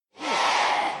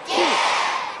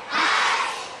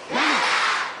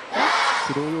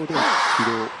指導用では指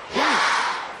導。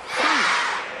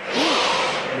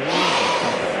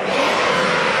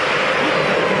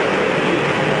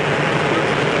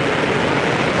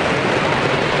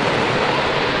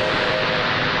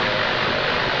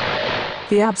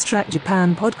The Abstract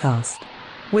Japan Podcast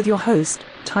with your host,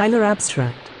 Tyler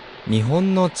Abstract. 日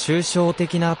本の抽象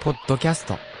的なポッドキャス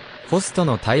ト。ホスト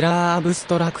のタイラー・アブス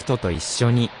トラクトと一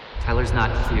緒に。Tyler's not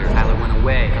here. Tyler went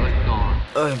away. Tyler's gone.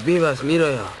 おい、ビーバス見ろ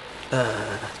よ。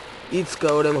いつ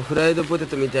か俺もフライドポテ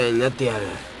トみたいになってやる。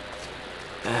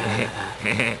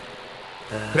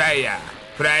フライヤー、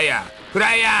フライヤー、フ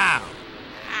ライヤ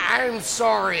ー。 I'm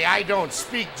sorry, I don't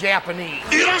speak Japanese.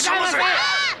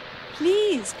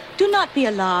 Please, do not be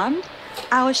alarmed.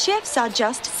 Our chefs are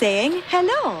just saying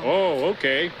hello. Oh,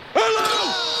 okay.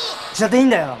 しちゃっていいん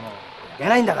だよ、もう。出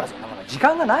ないんだから、そんなもの。時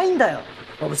間がないんだよ、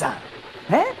ボブさん。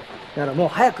ね？だからもう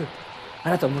早く、あ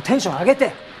なたもうテンション上げ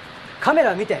て、カメ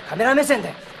ラ見て、カメラ目線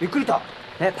で、ゆっくりと。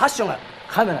ね、パッションが、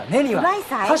カメラ目には、パ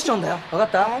ッションだよ。わかっ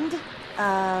た？ And,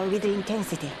 with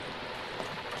intensity.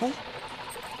 Okay?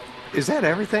 Is that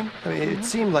everything? I mean, it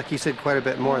seemed like he said quite a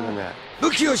bit more than that.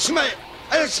 武器をしまえ。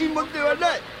怪しいもんでは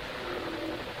ない。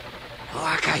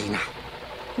若いな。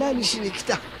何しに来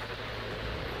た？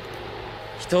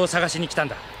人を探しに来たん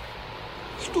だ。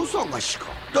人探しか。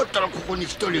だったらここに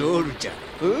一人おるじゃん。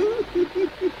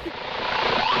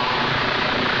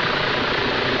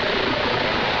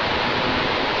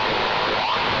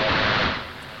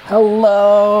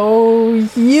Hello,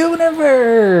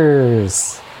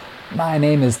 universe! My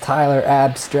name is Tyler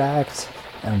Abstract,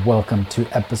 and welcome to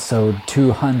episode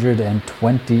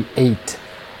 228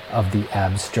 of the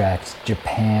Abstract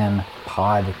Japan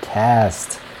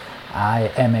podcast.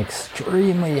 I am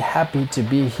extremely happy to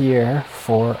be here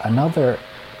for another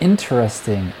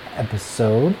interesting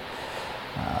episode.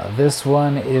 This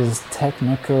one is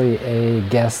technically a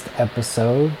guest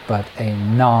episode, but a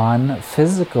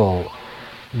non-physical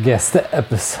guest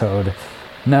episode.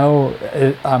 No,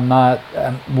 I'm not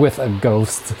with a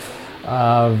ghost.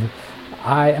 I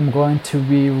am going to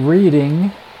be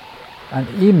reading an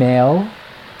email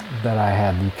that I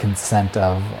had the consent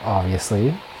of,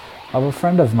 obviously, of a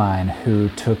friend of mine who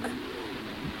took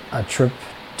a trip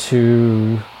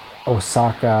to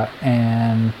Osaka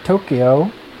and Tokyo,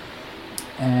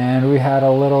 and we had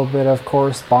a little bit of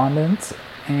correspondence,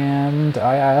 and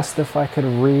I asked if I could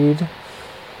read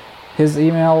his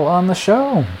email on the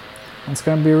show. It's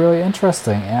going to be really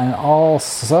interesting. And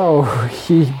also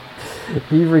he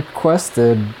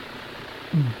requested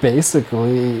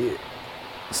basically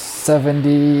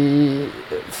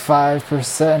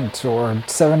 75% or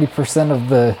 70% of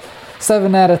the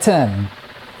 7 out of 10.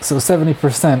 So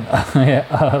 70%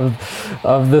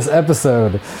 of this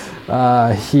episode.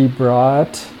 He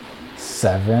brought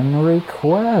 7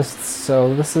 requests.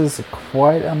 So this is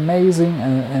quite amazing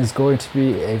and is going to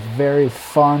be a very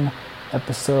fun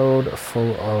episode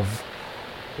full of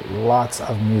lots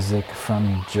of music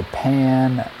from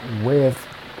Japan with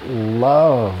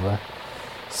love.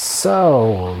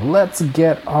 So let's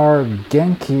get our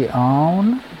Genki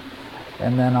on,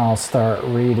 and then I'll start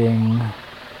reading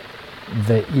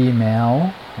the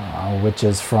email, which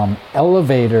is from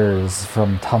Elevators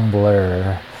from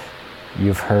Tumblr.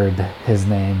 You've heard his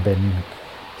name been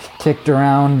kicked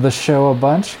around the show a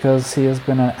bunch because he has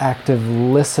been an active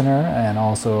listener and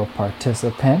also a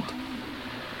participant,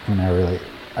 and I really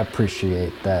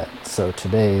appreciate that. So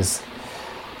today's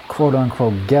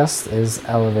quote-unquote guest is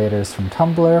Elevators from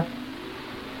Tumblr.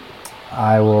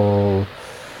 I will,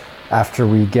 after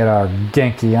we get our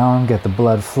Genki on, get the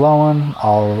blood flowing,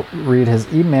 I'll read his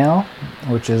email,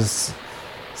 which is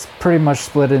pretty much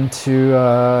split into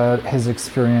his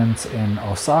experience in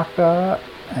Osaka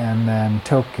and then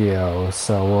Tokyo.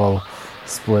 So we'll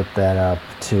split that up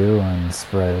too and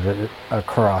spread it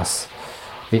across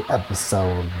the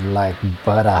episode like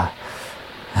butter.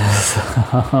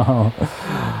 So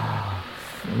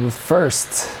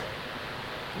first,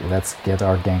 let's get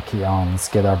our Genki on. Let's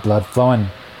get our blood flowing.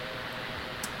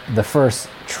 The first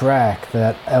track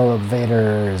that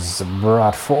Elevators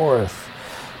brought forth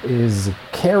is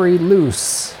Carry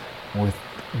Loose with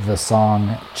the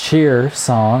song Cheer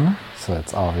Song. So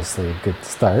that's obviously a good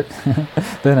start.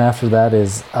 Then after that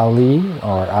is Ali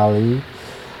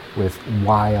with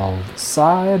Wild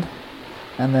Side.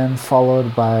 And then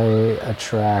followed by a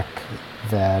track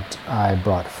that I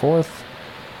brought forth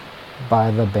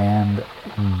by the band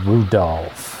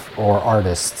Rudolph, or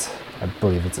artist. I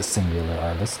believe it's a singular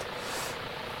artist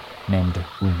named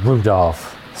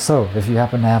Rudolph. So if you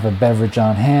happen to have a beverage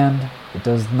on hand, it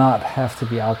does not have to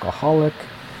be alcoholic,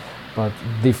 but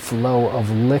the flow of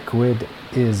liquid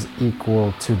is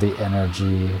equal to the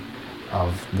energy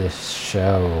of this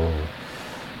show.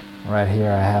 Right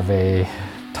here I have a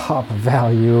top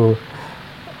value,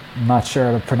 I'm not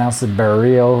sure how to pronounce it,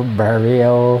 Barreal,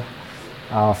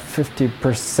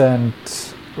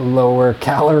 50% lower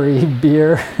calorie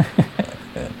beer.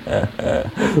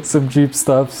 Some cheap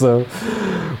stuff, so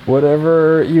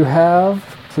whatever you have,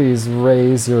 please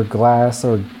raise your glass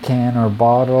or can or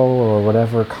bottle or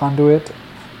whatever conduit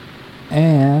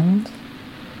and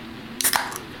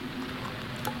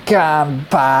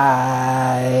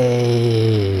kanpai!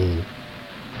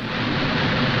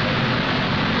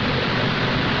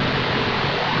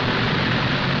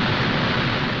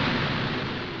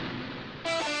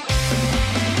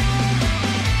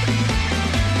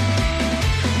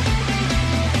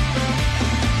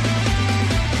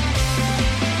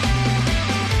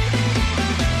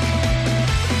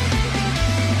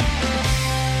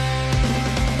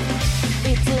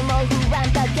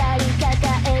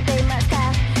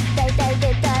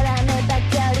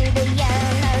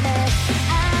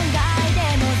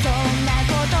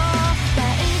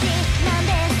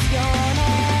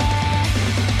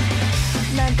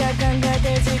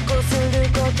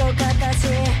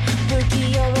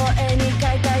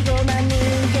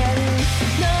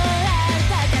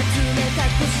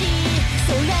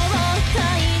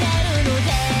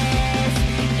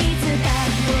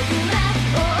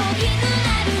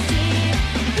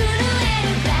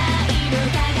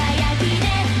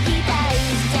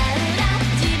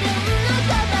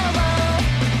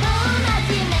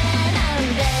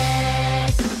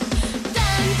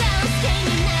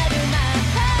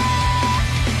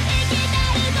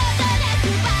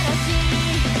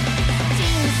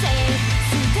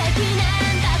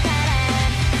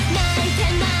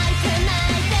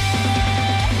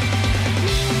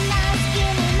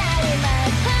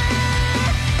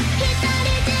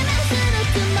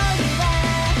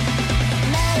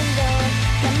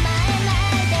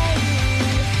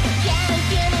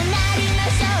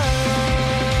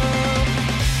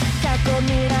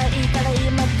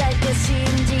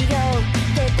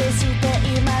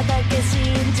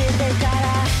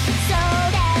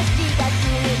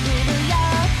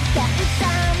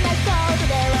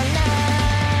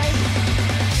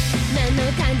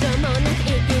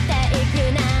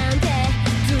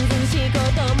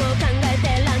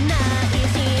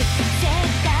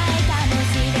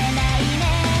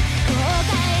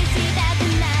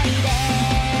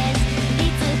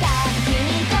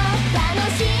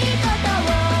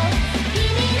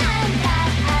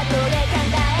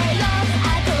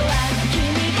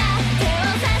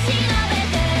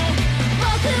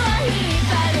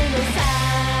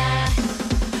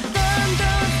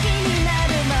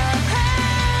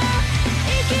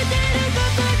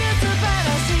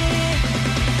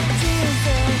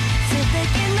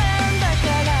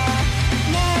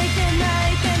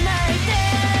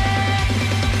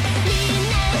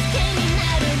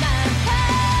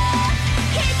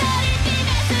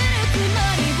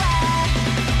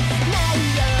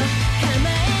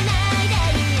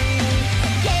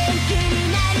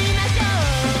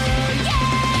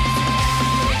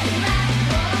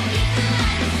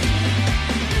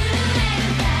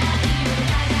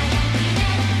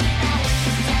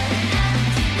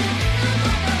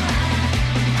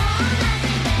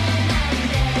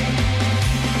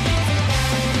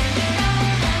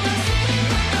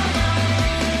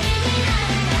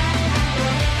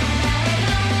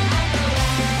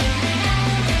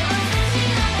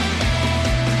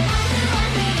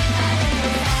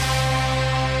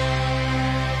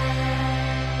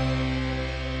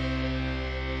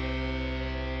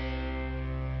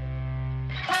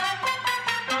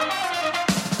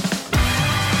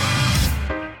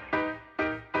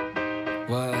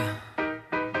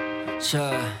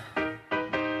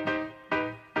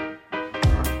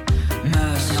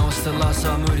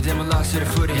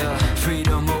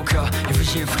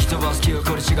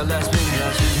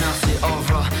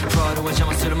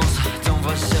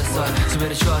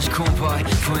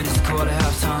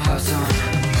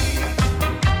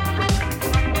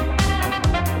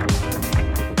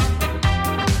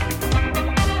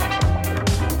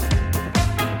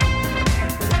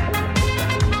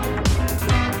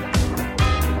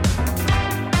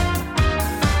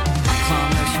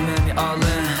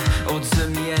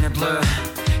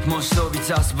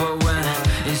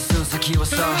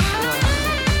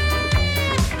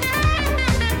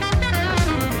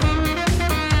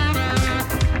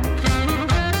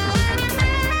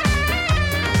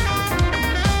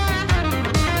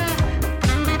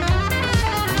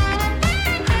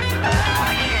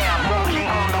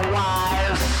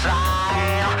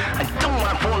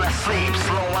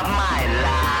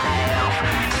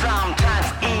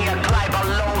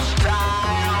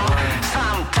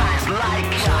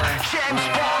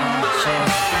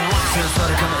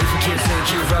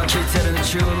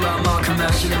 中はもう悲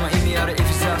しいでも意味ある If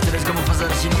it's after this ゴムファザ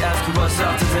ラシに ask what's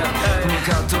after that この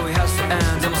葛藤 has to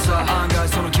end でもさ案外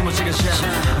その気持ちがシェ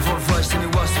ン For the first time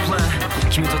what's the plan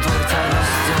君と撮りたい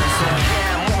last dance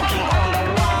Walking on the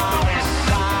wall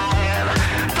inside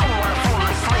Don't wanna fall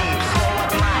asleep so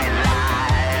at my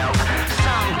life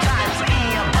Sometimes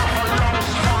in a buffalo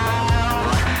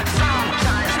style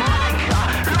Sometimes like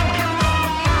a looking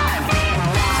life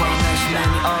Formation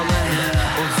made me all in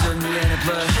大津に見えないプ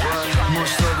レイも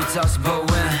し飛び立つボ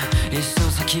ーイン一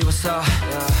寸先はさ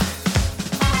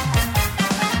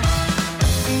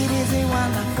It is a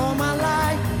wonder for my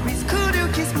life Please could you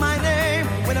kiss my name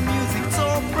When the music's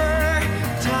over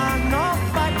Turn off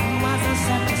back It wasn't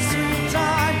such a sweet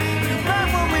time You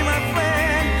remember me my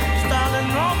friend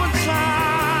Starting over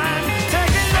time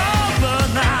Taking over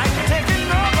night Taking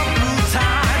over blue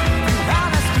time You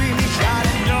had a screaming shot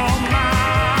in your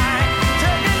mind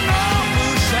Taking over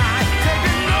shine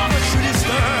Taking over shooting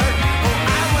star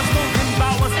Oh I was talking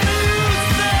about was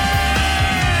music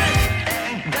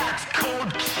And that's cold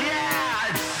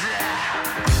jazz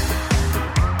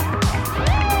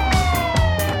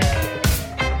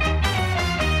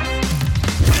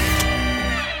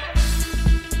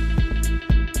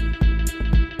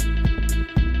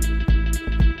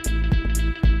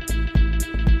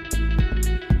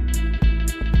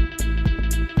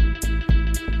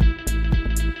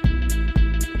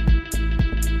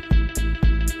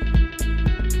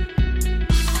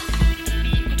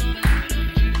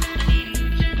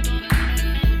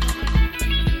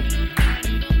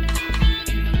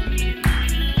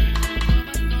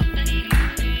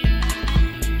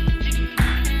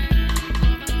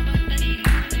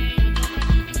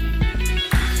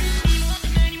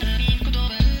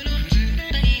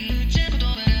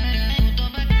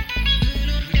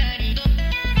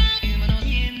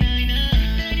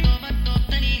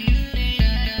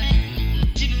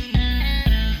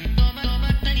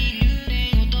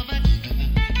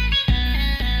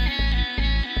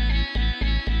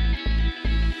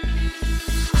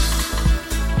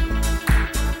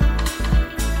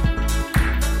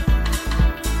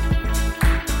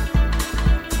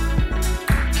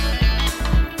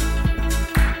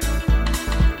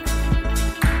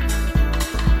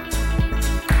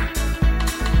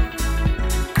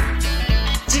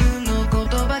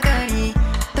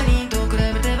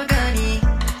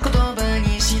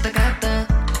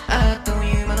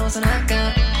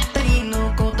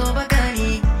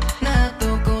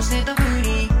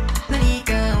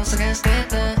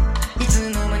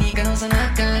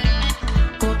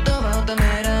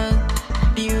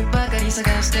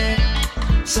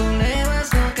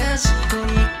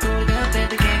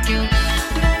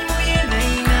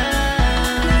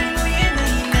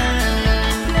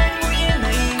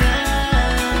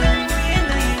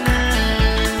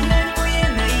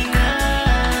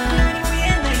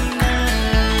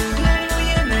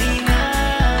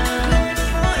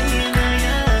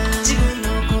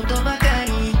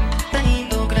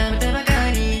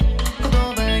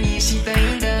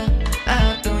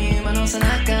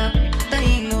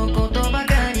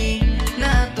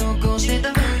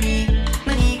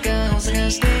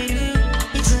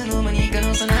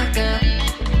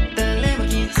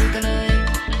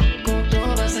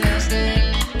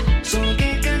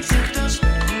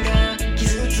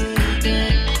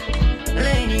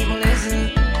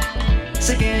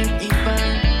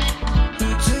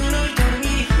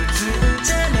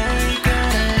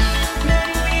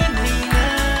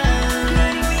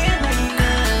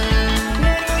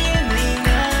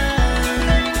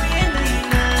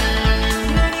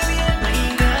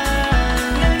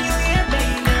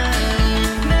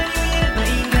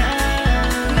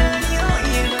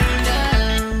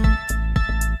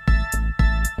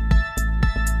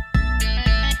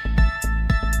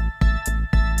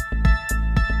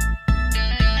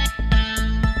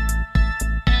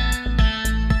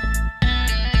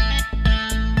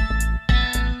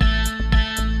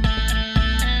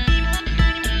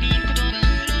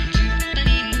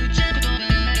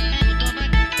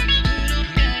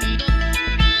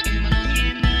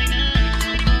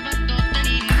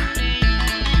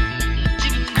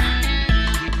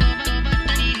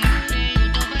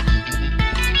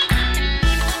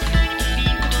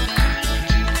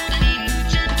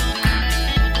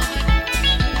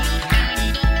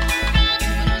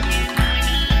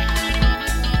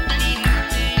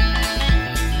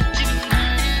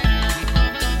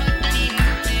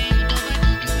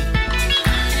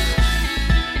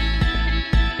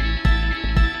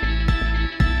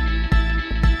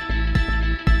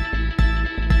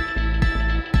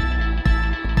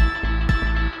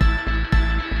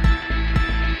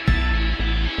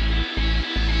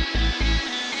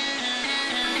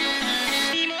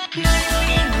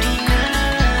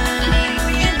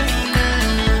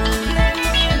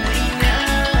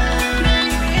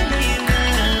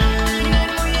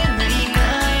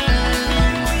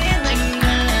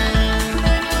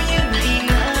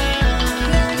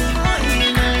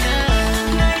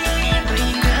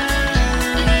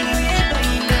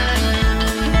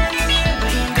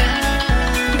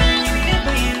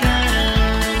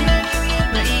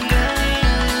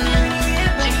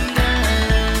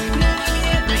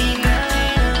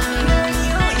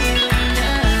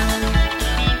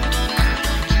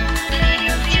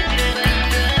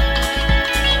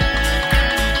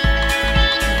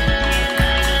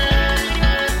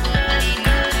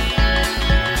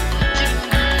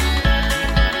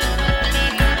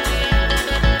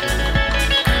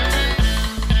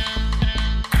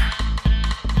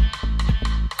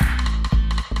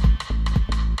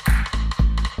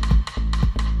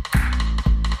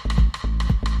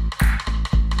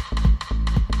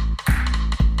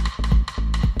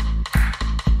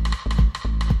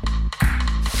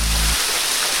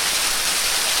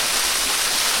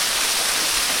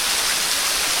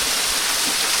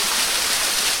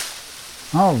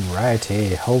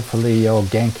Alrighty, hopefully your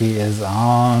Genki is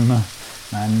on,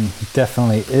 and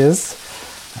definitely is.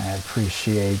 I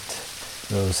appreciate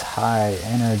those high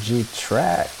energy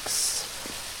tracks,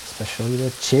 especially the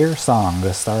cheer song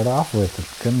to start off with. It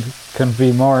couldn't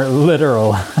be more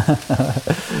literal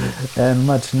and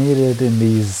much needed in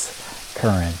these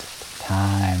current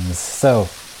times. So,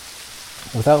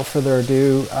 without further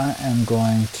ado, I am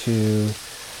going to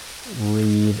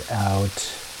read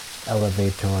out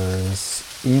Elevator's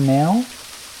email,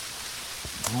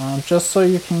 just so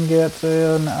you can get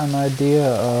an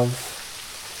idea of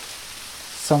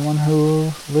someone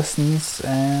who listens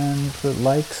and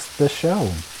likes the show.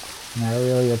 And I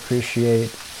really appreciate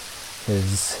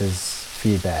his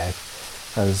feedback,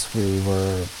 as we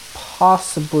were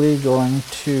possibly going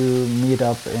to meet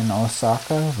up in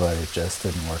Osaka, but it just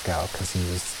didn't work out because he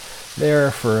was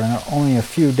there for only a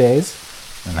few days,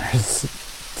 and there's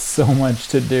so much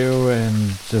to do,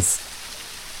 and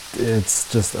it's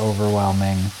just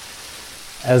overwhelming,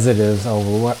 as it is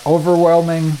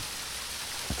overwhelming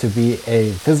to be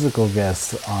a physical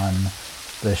guest on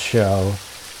the show.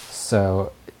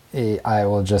 So I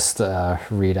will just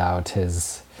read out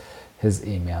his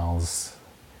emails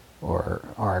or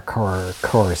our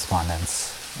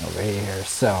correspondence over here.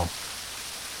 So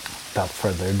without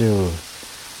further ado,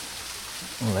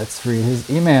 let's read his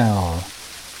email.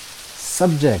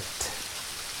 Subject,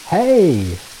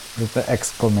 hey, with the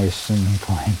exclamation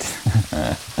point.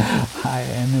 High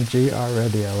energy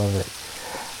already, I love it.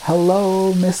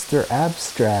 Hello, Mr.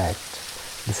 Abstract.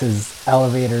 This is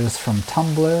Elevators from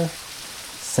Tumblr,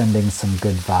 sending some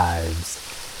good vibes.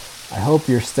 I hope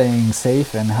you're staying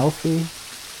safe and healthy.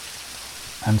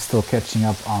 I'm still catching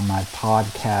up on my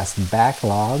podcast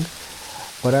backlog,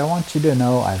 but I want you to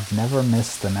know I've never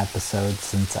missed an episode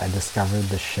since I discovered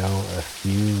the show a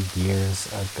few years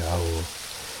ago.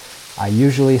 I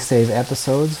usually save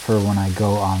episodes for when I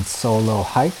go on solo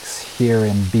hikes here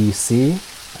in BC.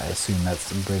 I assume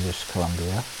that's in British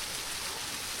Columbia.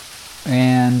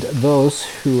 And those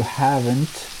who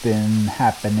haven't been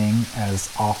happening as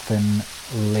often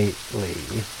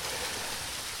lately.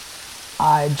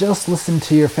 I just listened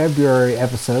to your February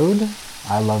episode.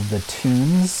 I loved the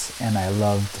tunes, and I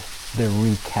loved the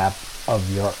recap of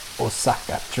your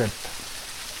Osaka trip.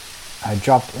 I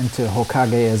dropped into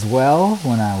Hokage as well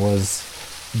when I was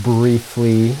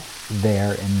briefly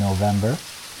there in November.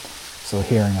 So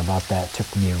hearing about that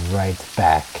took me right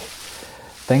back.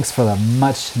 Thanks for the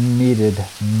much needed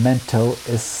mental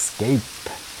escape.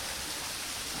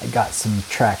 I got some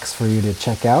tracks for you to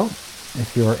check out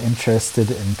if you're interested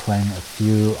in playing a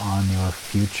few on your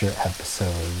future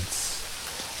episodes.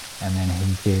 And then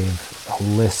he gave a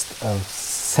list of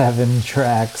 7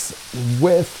 tracks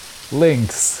with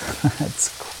links. That's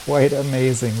quite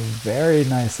amazing. Very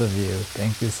nice of you.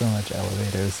 Thank you so much,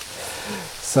 Elevators.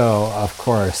 So, of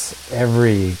course,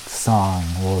 every song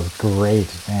was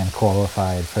great and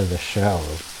qualified for the show.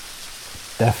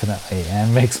 Definitely.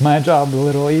 And makes my job a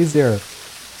little easier.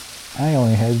 I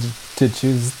only had to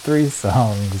choose 3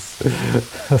 songs.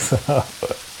 So,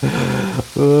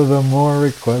 the more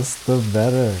requests, the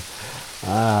better.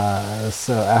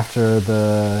 So after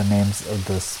the names of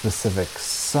the specific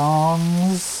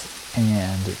songs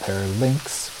and their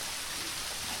links,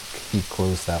 he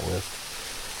closed that with,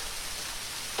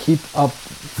 keep up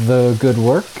the good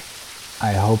work.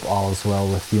 I hope all is well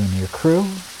with you and your crew,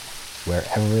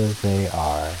 wherever they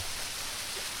are.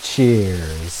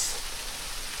 Cheers.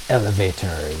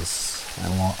 Elevators. I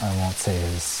won't say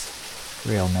his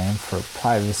real name for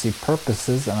privacy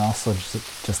purposes, and also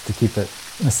just to keep it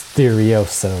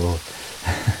mysterioso.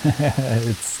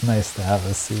 It's nice to have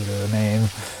a pseudonym.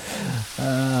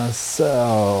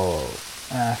 So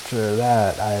after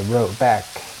that, I wrote back,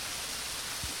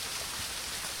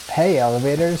 hey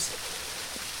Elevators,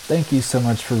 thank you so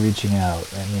much for reaching out.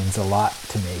 It means a lot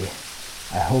to me.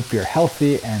 I hope you're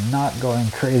healthy and not going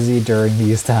crazy during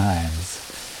these times.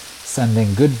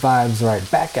 Sending good vibes right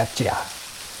back at ya.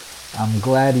 I'm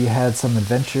glad you had some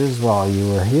adventures while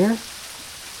you were here.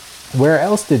 Where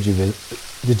else did you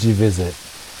visit?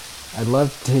 I'd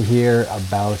love to hear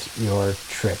about your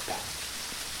trip.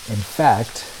 In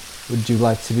fact, would you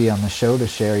like to be on the show to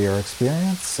share your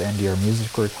experience and your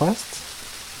music requests?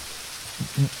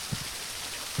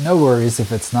 No worries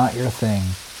if it's not your thing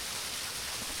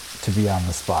to be on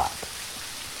the spot.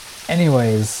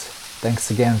 Anyways,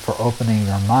 thanks again for opening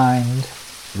your mind,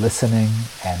 listening,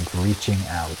 and reaching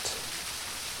out.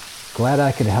 Glad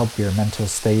I could help your mental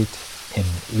state in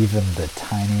even the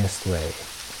tiniest way.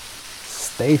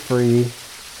 Stay free,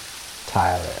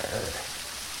 Tyler.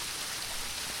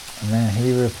 And then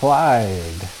he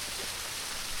replied,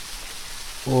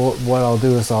 what I'll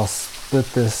do is I'll split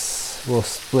this. We'll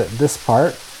split this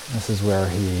part. This is where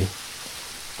he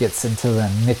gets into the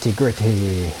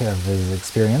nitty-gritty of his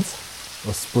experience.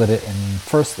 We'll split it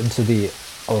first into the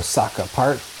Osaka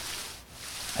part,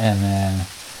 and then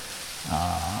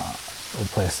we'll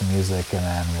play some music, and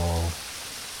then we'll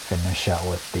finish out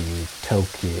with the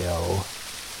Tokyo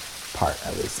part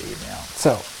of his email.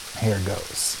 So here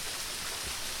goes.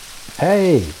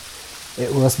 Hey,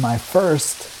 it was my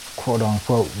first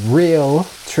quote-unquote real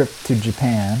trip to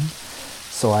Japan,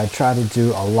 so I try to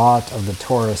do a lot of the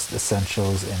tourist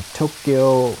essentials in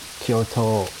Tokyo,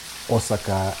 Kyoto,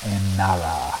 Osaka, and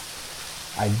Nara.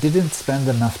 I didn't spend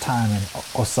enough time in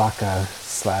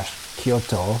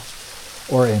Osaka/Kyoto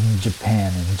or in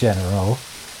Japan in general,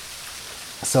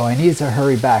 so I need to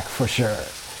hurry back for sure.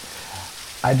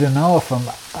 I don't know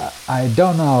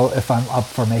if I'm up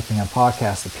for making a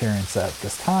podcast appearance at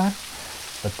this time,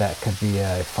 but that could be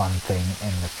a fun thing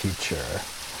in the future.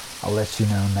 I'll let you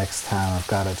know next time I've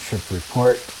got a trip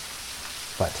report,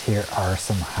 but here are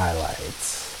some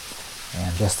highlights.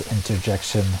 And just an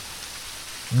interjection,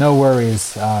 no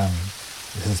worries,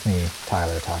 this is me,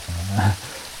 Tyler, talking,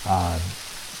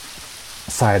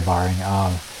 sidebarring,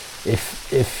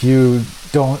 if you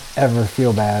don't ever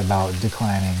feel bad about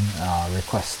declining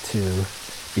requests to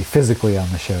be physically on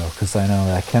the show, because I know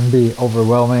that can be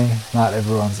overwhelming, not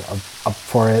everyone's up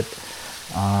for it.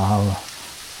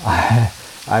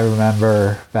 I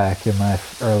remember back in my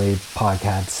early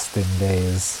podcasting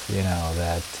days,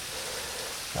 that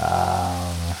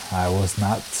I was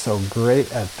not so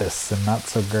great at this and not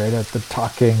so great at the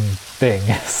talking thing.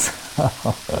 So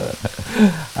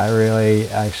I really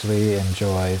actually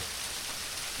enjoy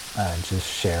just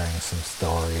sharing some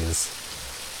stories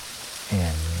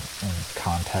in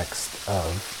context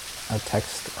of a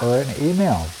text or an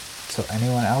email. So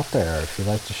anyone out there, if you'd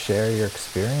like to share your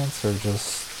experience or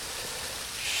just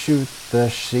shoot the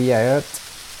shit in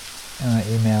the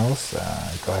emails,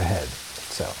 go ahead.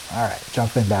 So, alright,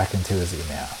 jumping back into his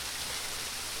email.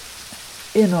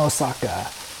 In Osaka,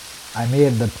 I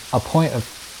made a point of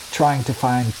trying to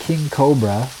find King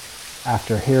Cobra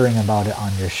after hearing about it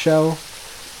on your show,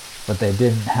 but they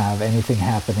didn't have anything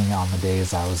happening on the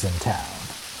days I was in town.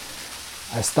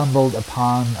 I stumbled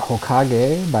upon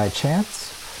Hokage by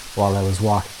chance while I was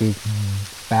walking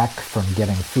back from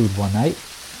getting food one night.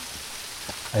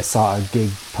 I saw a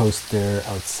gig poster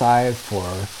outside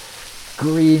for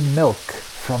Green Milk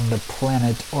from the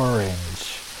Planet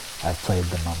Orange. I played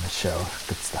them on the show.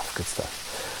 Good stuff, good stuff.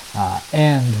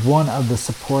 And one of the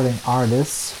supporting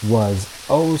artists was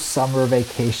Oh Summer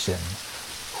Vacation,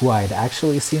 who I'd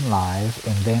actually seen live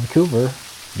in Vancouver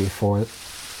before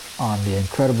on the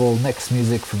incredible Next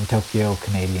Music from Tokyo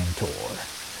Canadian tour.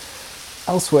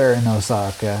 Elsewhere in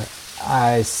Osaka,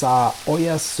 I saw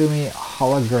Oyasumi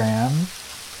Hologram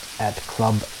at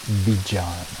Club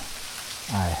Vijan.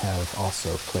 I have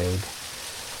also played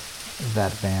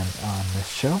that band on this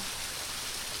show.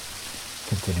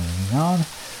 Continuing on,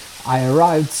 I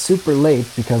arrived super late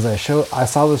because I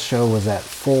saw the show was at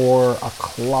 4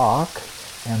 o'clock,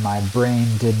 and my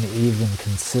brain didn't even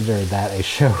consider that a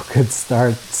show could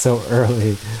start so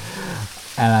early,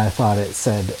 and I thought it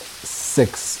said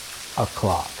 6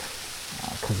 o'clock,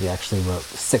 because he actually wrote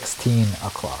 16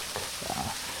 o'clock.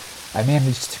 I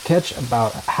managed to catch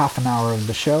about half an hour of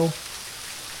the show,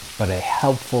 but a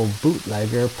helpful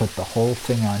bootlegger put the whole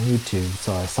thing on YouTube,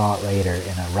 so I saw it later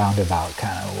in a roundabout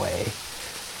kind of way.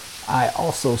 I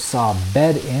also saw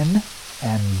Bed In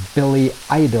and Billy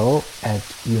Idol at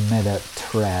Umeda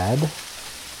Trad.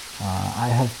 I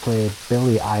have played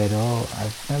Billy Idol.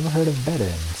 I've never heard of Bed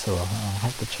In, so I'll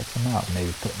have to check them out,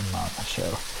 maybe put them on the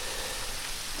show.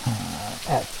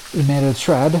 At Umeda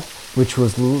Trad, which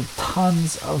was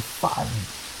tons of fun.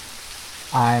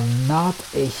 I'm not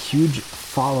a huge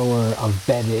follower of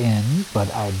Bed In,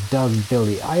 but I dug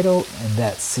Billy Idol, and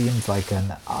that seemed like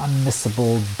an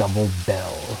unmissable double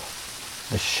bill.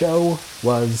 The show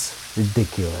was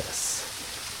ridiculous,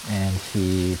 and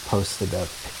he posted a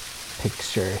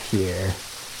picture here.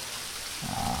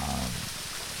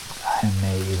 I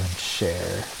may even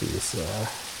share these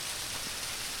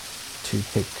two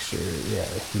pictures. Yeah,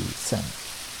 he sent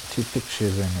 2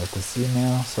 pictures in with this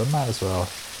email, so I might as well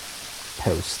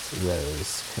post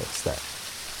those, because that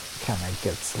kind of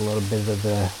gets a little bit of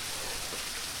the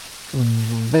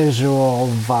visual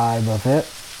vibe of it.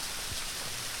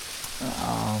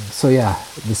 So yeah,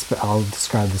 I'll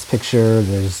describe this picture.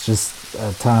 There's just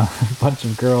a bunch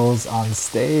of girls on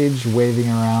stage waving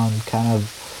around kind of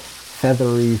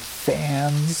feathery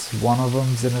fans. One of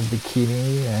them's in a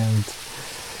bikini, and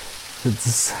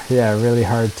it's really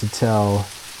hard to tell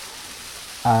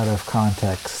out of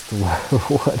context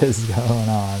what is going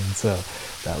on. So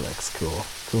that looks cool.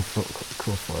 Cool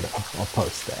photo. I'll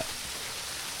post that.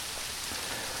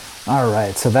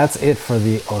 Alright, so that's it for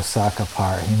the Osaka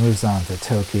part. He moves on to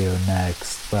Tokyo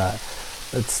next, but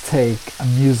let's take a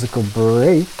musical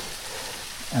break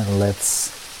and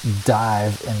let's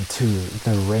dive into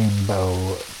the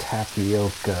Rainbow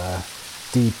Tapioca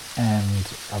deep end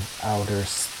of outer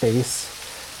space.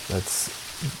 Let's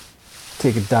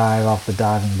take a dive off the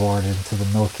diving board into the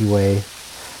Milky Way,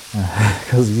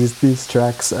 because these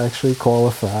tracks actually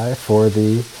qualify for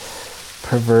the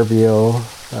proverbial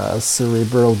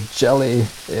cerebral jelly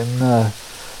in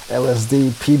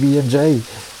LSD, PB&J.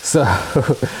 So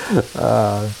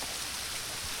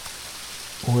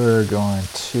we're going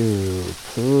to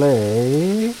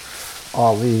play.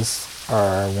 All these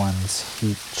are ones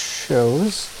he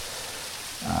chose.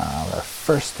 The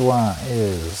first one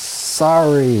is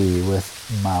Sorry with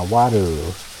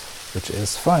Mawaru, which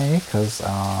is funny because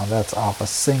that's off a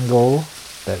single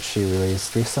that she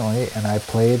released recently, and I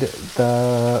played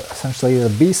essentially the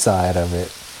B-side of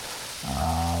it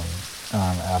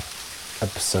on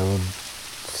episode,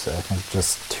 I think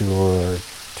just two or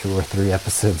three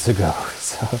episodes ago.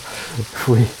 So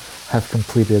we have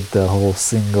completed the whole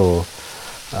single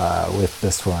with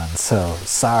this one. So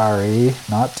Sorry,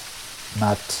 not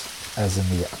as in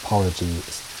the apology,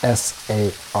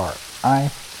 S-A-R-I.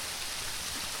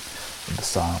 The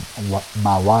song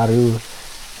Mawaru,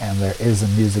 and there is a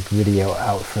music video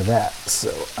out for that,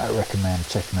 so I recommend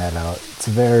checking that out. It's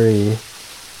very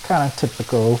kind of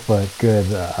typical but good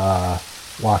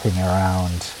walking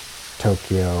around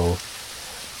Tokyo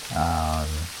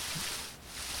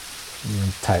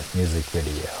type music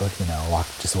video,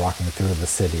 just walking through the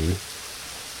city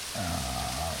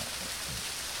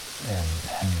and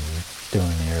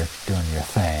doing your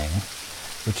thing,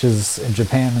 which is in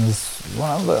Japan is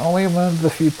one of the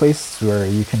few places where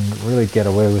you can really get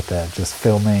away with that, just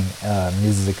filming a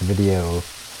music video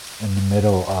in the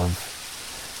middle of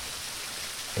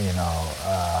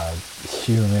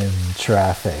human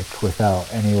traffic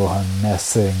without anyone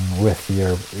messing with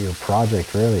your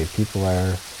project. Really, people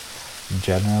are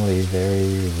generally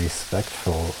very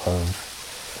respectful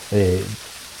of, they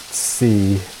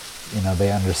see,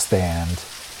 they understand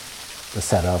the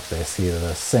setup. They see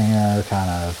the singer kind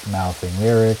of mouthing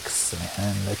lyrics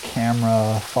and the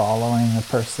camera following the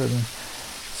person,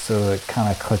 so it kind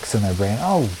of clicks in their brain,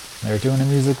 oh, they're doing a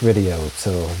music video,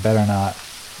 so better not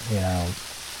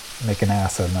make an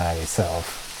ass of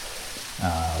myself,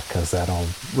 because that'll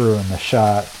ruin the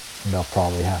shot. They'll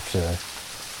probably have to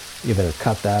either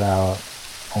cut that out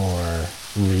or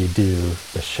redo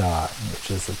the shot,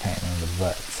 which is a pain in the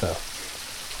butt. So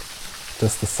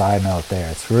just a side note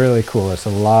there. It's really cool. There's a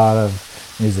lot of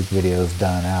music videos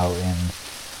done out in,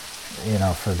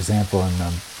 for example, in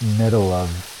the middle of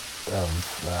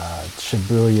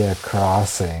Shibuya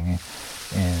Crossing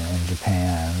in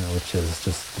Japan, which is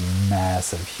just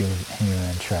massive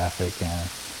human traffic, and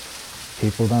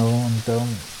people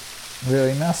don't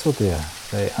really mess with you.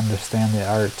 They understand the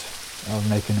art of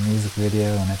making a music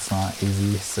video, and it's not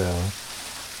easy, so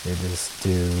they just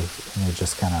do, and they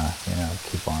just kind of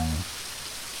keep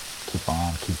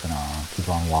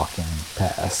on walking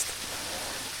past,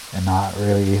 and not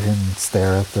really even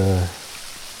stare at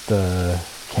the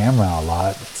camera a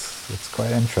lot. It's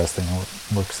quite interesting.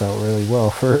 It works out really well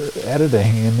for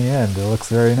editing in the end. It looks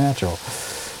very natural,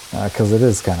 because it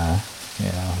is kind of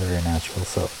very natural.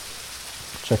 So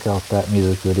check out that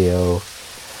music video,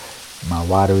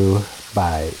 Mawaru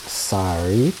by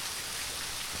Sorry.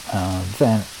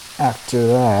 Then after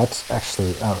that,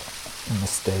 actually,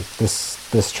 mistake.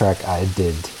 This track I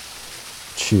did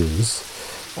choose.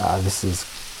 I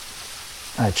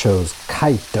chose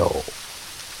Kaito.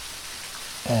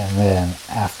 And then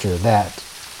after that,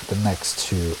 the next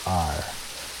two are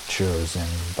chosen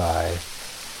by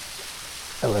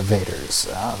Elevators.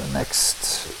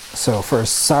 So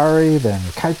first Sorry, then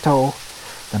Kaito,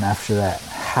 then after that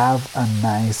Have a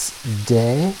Nice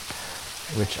Day,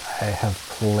 which I have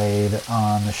played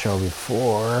on the show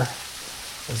before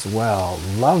as well.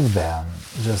 Love them.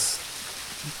 Just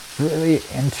really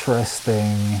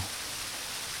interesting,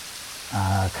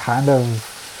 kind of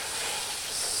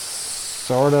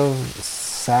sort of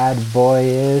sad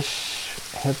boyish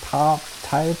hip hop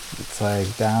type. It's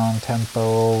like down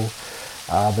tempo.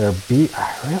 Their beat,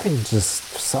 really just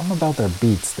something about their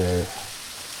beats. They're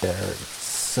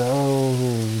so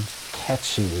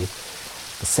catchy.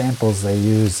 The samples they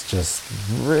use just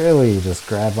really just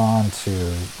grab on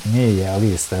to me, at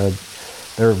least.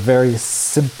 They're very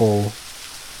simple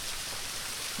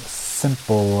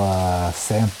simple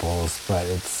samples, but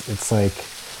it's like,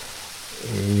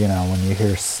 you know, when you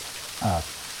hear a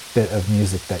bit of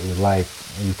music that you like,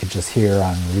 you could just hear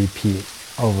on repeat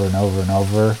over and over and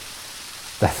over.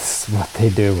 That's what they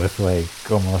do with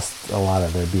like almost a lot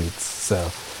of their beats.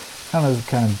 So kind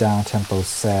of down tempo,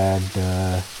 sad,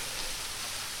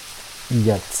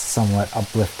 yet somewhat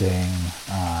uplifting,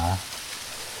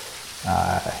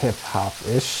 hip hop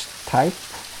ish type.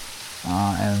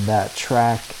 And that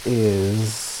track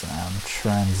is, I'm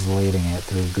translating it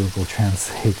through Google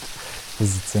Translate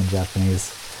because it's in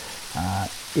Japanese.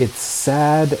 It's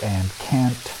Sad and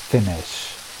Can't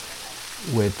Finish,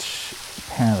 which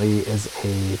apparently is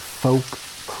a Folk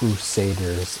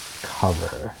Crusaders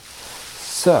cover.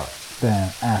 So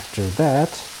then after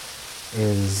that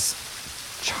is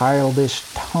Childish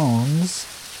Tones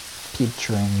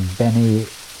featuring Benny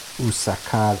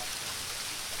Usakura.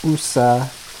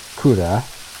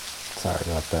 Sorry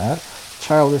about that.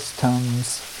 Childish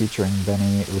Tones featuring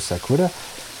Benny Usakura.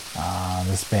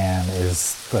 This band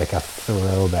is like a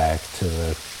throwback to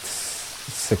the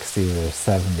 60s or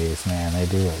 70s, man. They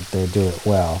do it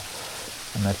well.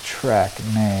 And the track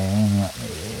name, let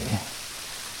me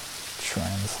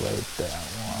translate that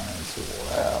one as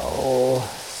well.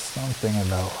 Something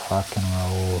about rock and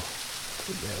roll.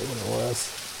 Forget what it was.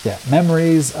 Yeah,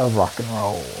 Memories of Rock and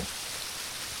Roll.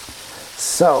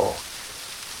 So,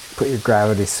 put your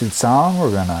gravity suits on.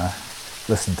 We're gonna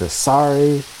listen to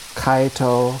Sorry,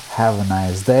 Kaito, Have a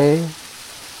Nice Day,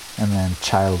 and then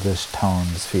Childish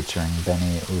Tones featuring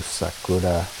Benny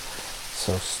Usakura.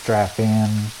 So strap in,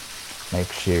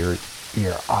 make sure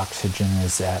your oxygen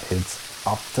is at its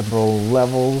optimal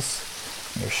levels.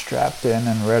 You're strapped in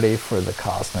and ready for the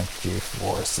cosmic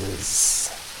G-forces.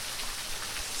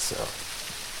 So,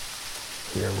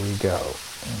 here we go.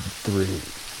 In 3,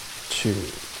 2,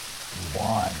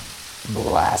 1,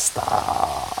 blast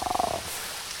off.「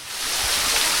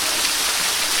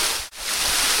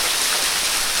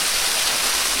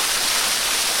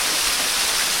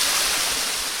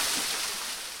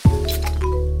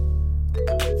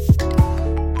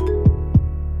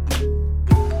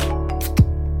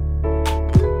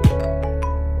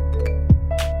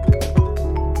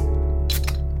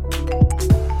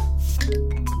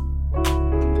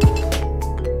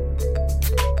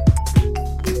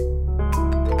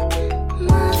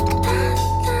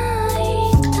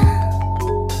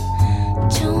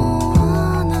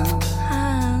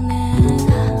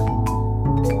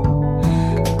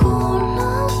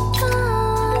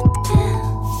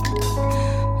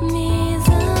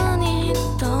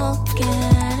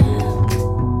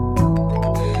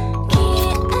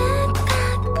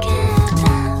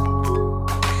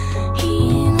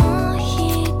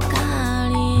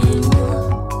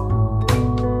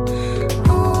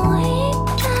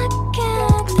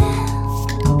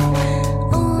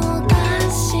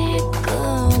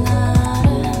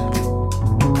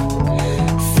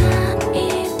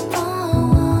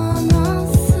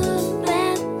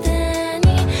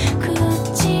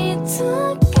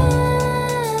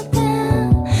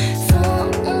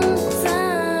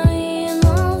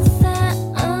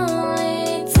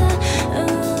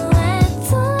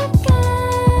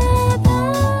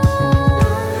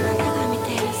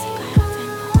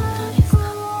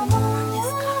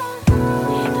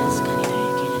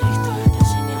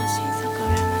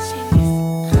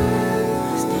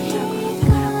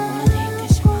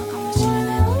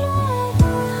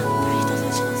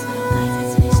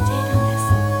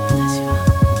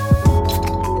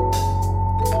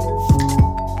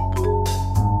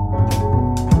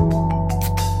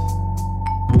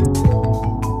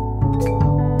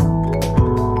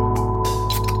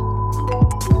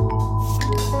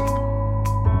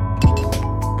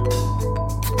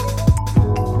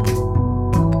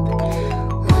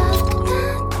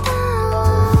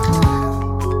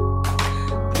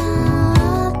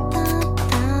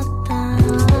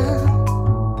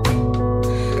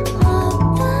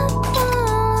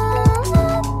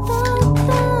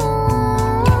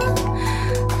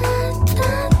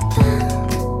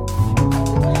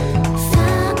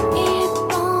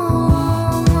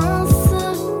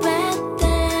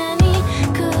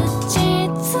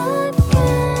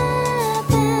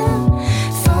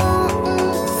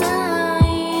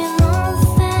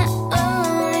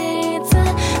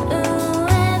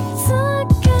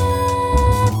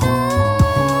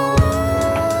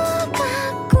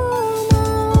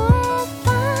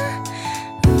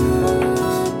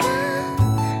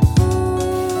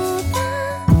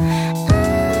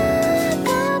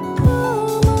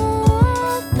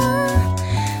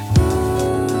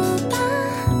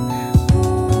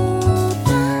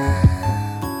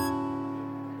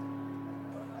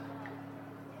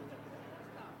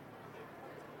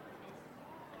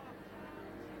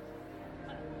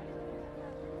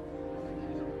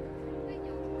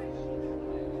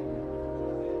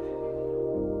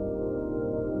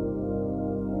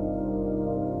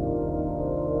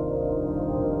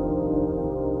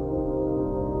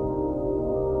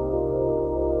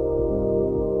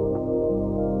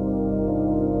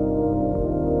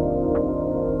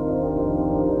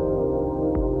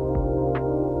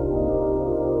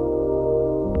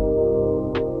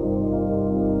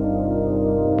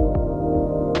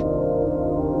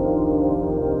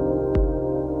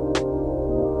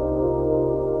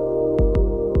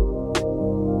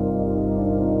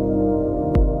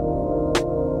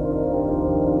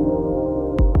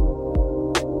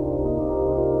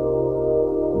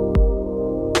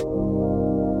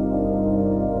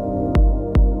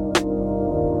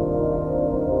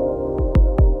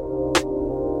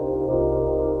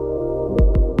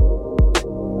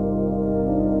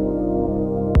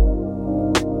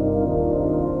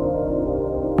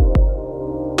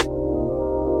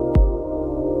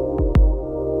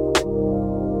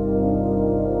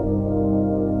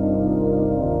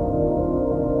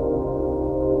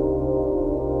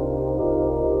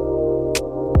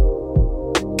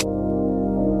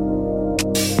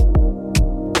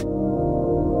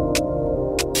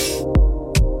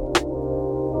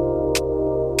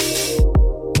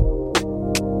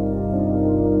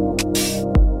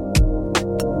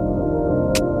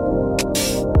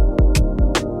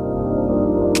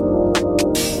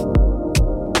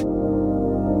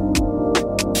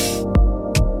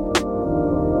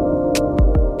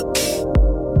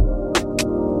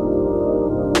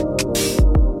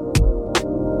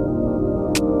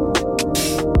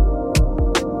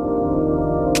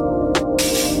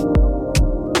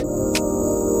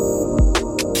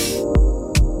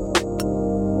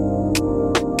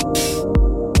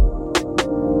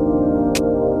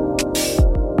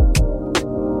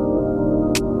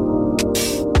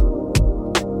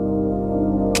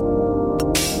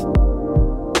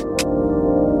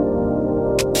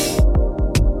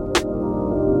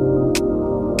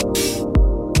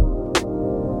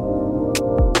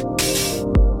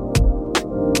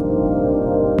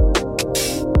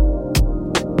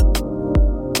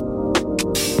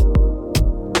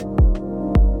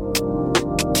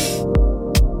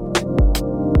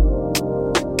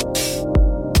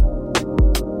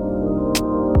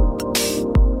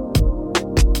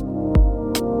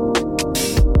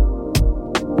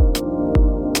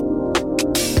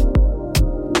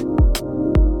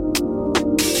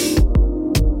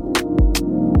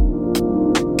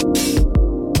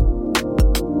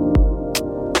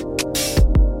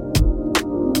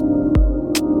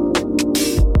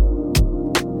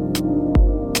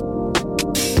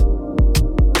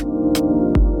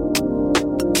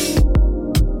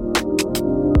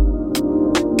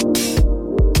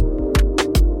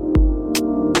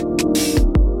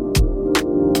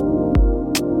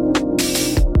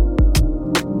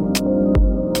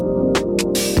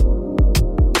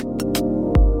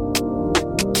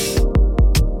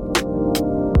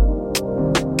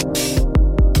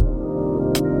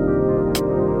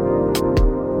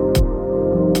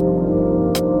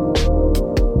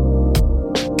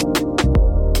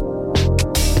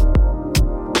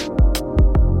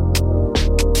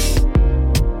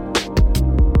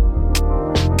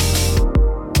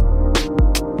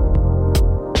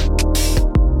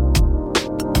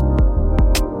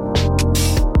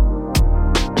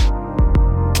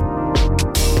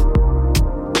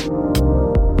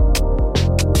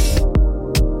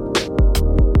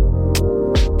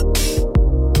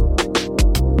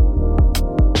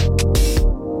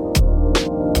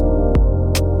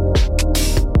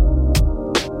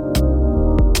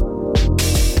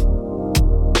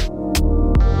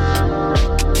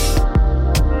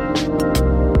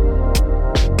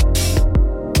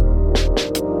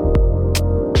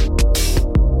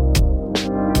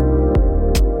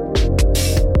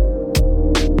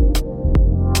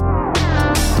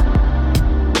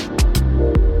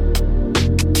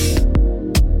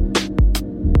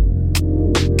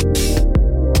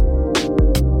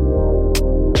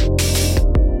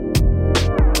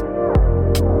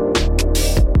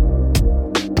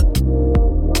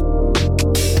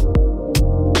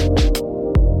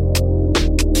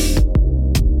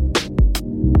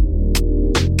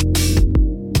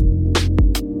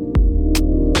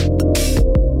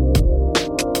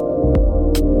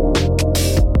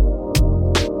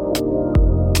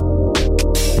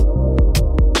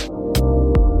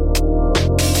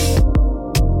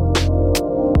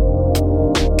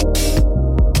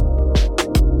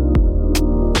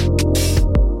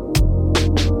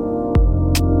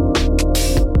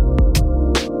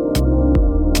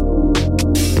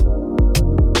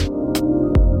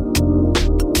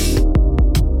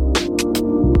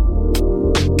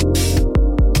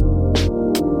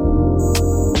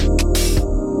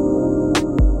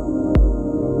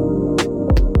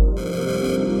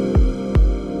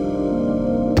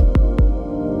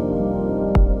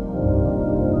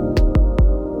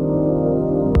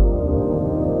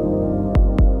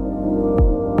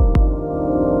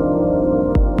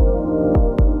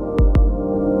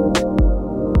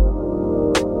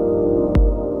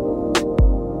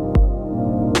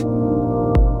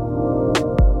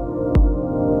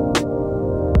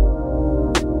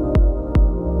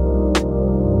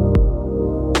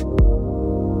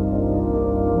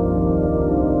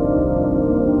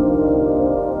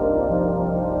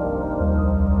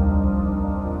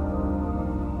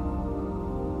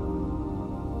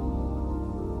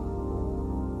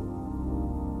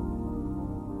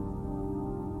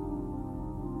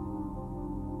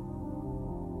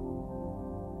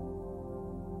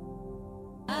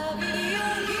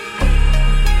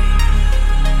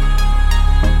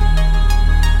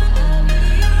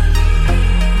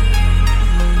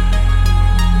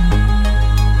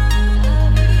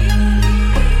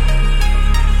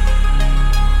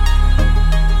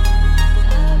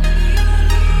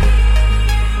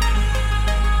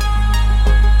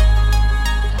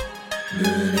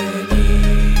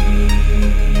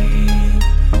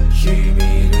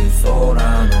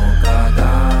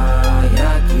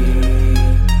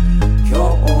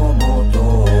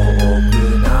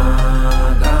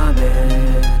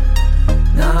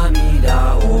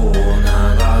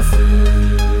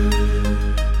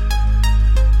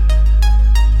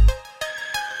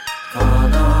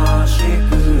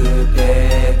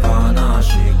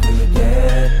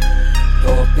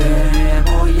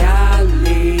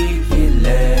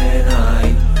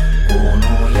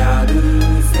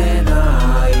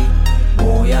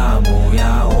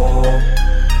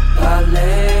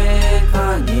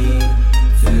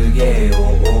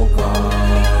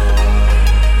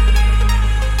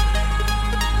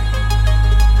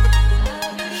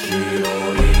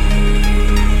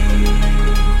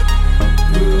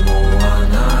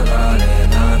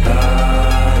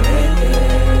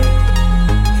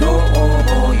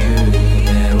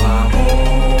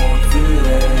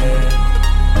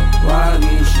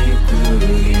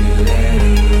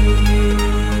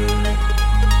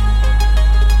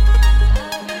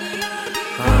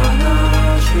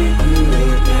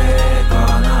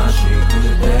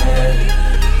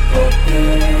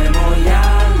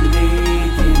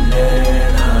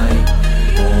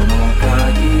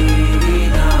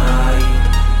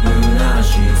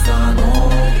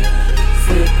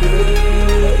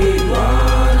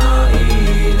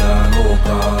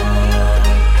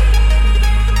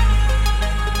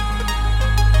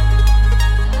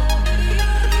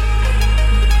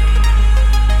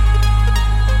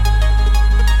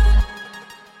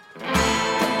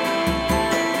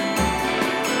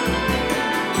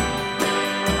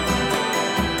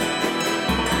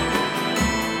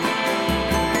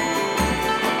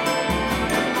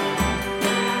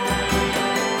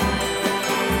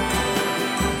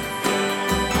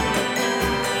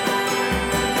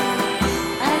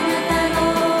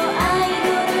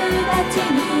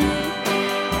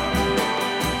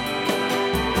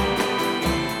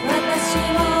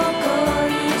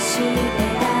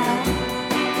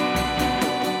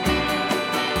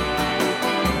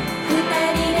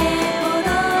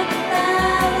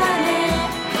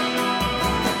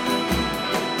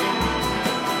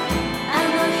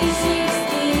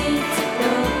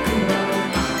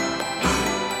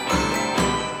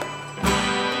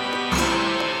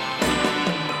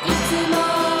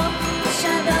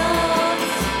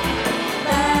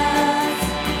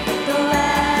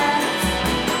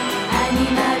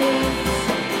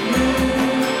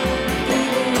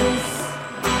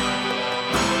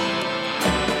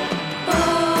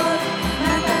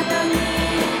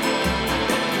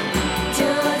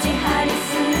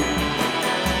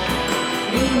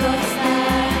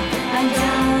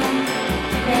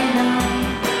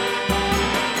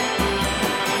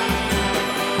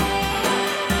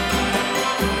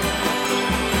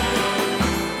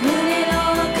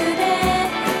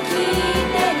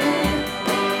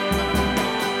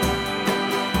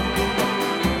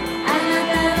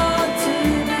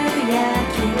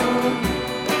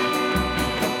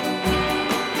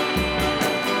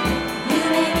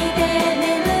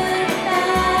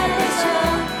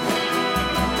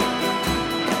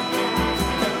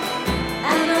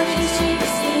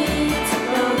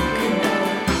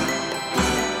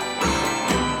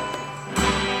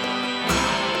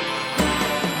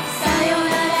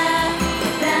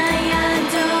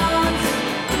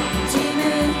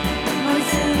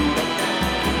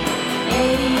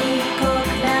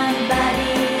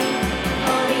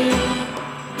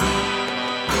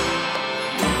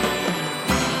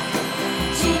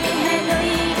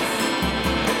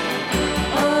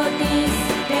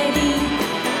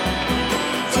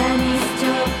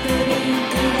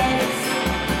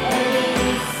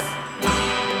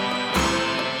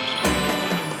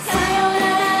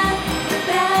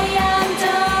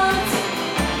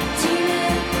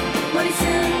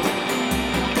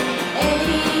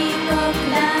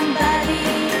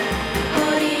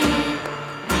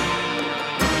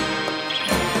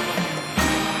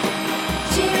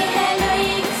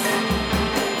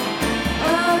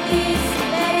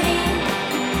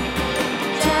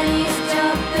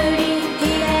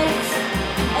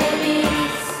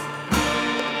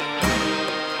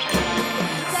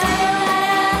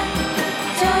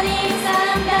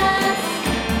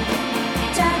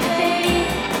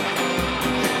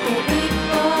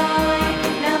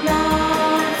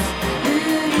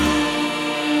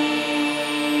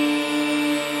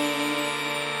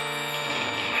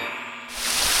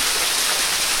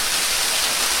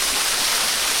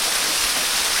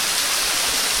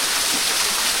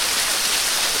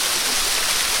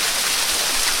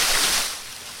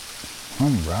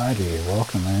Alrighty,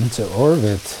 welcome into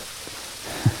Orbit.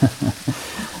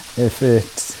 If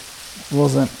it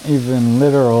wasn't even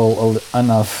literal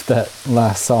enough, that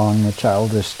last song, The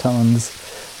Childish Tones,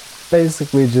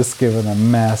 basically just giving a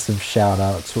massive shout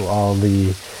out to all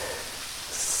the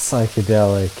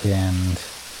psychedelic and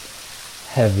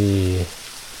heavy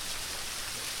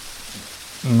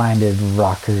minded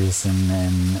rockers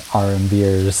and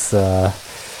R&B'ers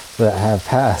that have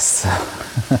passed.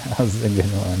 That was a good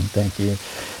one. Thank you.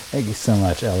 Thank you so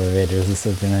much, Elevators. This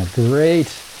has been a great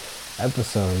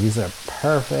episode. These are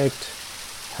perfect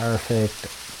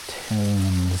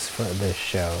tunes for this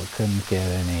show. Couldn't get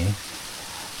any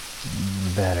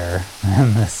better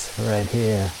than this right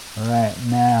here, right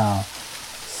now.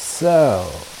 So,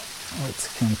 let's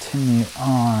continue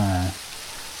on.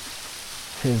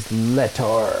 His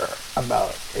letter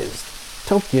about his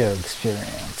Tokyo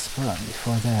experience. But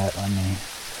before that, let me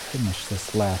finish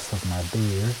this last of my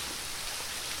beer.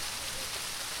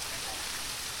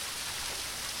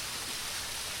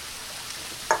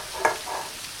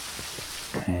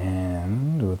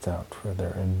 And without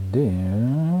further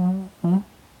ado,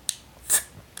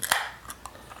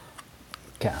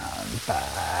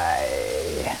 kanpai.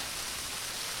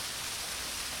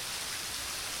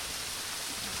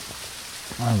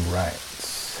 Alright,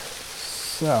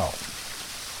 so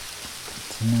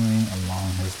continuing along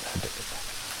his letter.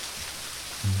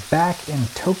 Back in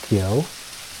Tokyo,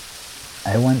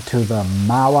 I went to the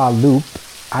Mawa Loop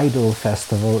Idol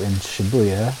Festival in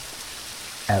Shibuya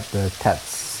at the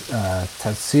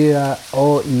Tatsuya,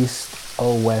 O East,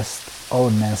 O West, O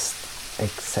Nest,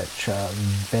 etc.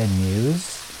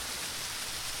 venues.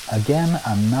 Again,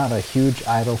 I'm not a huge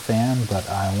Idol fan, but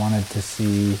I wanted to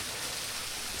see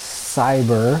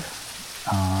Cyber,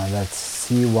 that's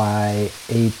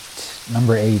CY8,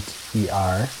 number 8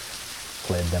 ER,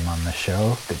 played them on the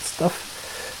show, good stuff.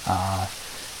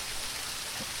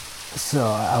 So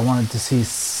I wanted to see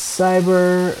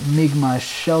Cyber, Migma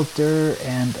Shelter,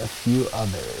 and a few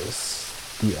others.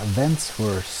 The events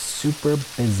were super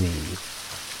busy.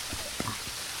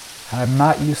 I'm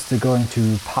not used to going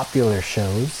to popular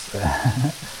shows.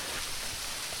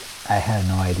 I had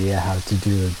no idea how to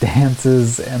do the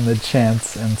dances and the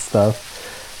chants and stuff,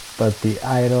 but the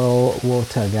Idol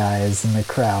Wota guys in the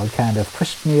crowd kind of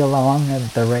pushed me along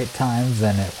at the right times,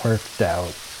 and it worked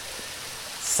out.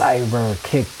 Cyber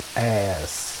kicked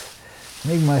ass.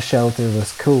 Migma Shelter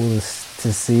was cool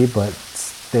to see, but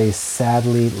they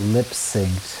sadly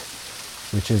lip-synced,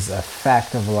 which is a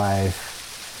fact of life,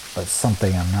 but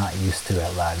something I'm not used to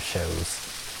at live shows.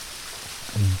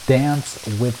 Dance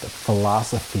with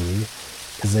Philosophy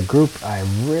is a group I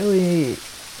really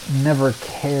never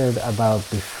cared about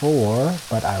before,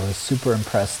 but I was super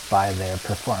impressed by their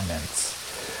performance.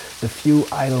 The few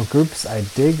idol groups I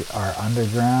dig are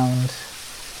underground,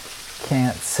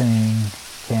 can't sing,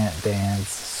 can't dance,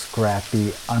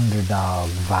 scrappy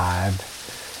underdog vibe.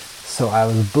 So I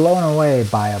was blown away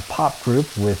by a pop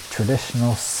group with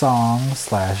traditional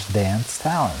song/dance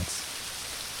talents.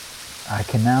 I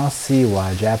can now see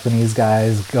why Japanese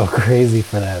guys go crazy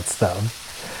for that stuff.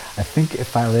 I think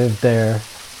if I lived there,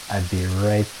 I'd be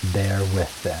right there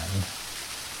with them.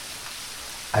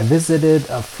 I visited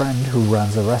a friend who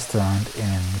runs a restaurant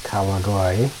in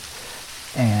Kawagoe,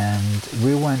 and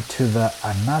we went to the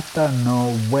Anata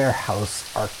no Warehouse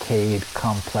arcade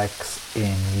complex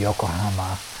in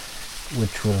Yokohama,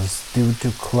 which was due to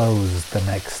close the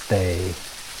next day.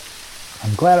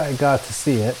 I'm glad I got to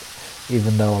see it,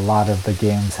 even though a lot of the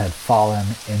games had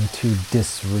fallen into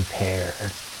disrepair.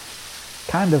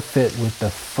 Kind of fit with the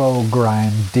faux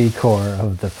grime decor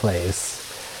of the place.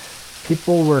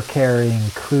 People were carrying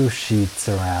clue sheets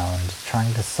around,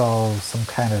 trying to solve some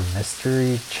kind of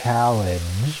mystery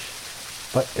challenge,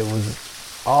 but it was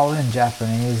all in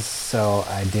Japanese, so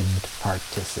I didn't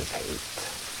participate.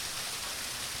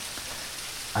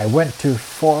 I went to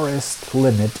Forest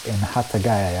Limit in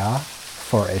Hatagaya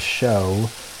for a show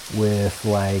with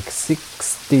like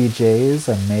 6 DJs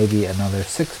and maybe another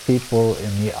 6 people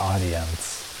in the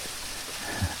audience.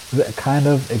 The kind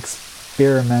of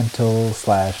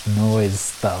experimental/noise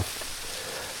stuff.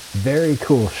 Very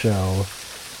cool show.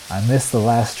 I missed the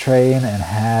last train and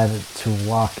had to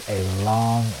walk a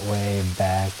long way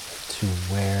back to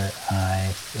where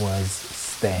I was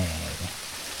staying.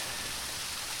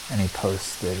 And he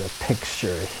posted a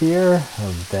picture here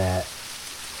of that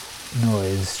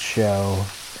noise show.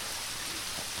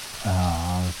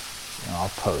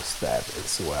 I'll post that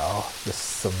as well.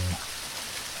 Just some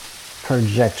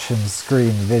projection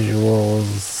screen visuals,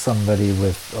 somebody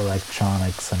with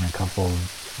electronics and a couple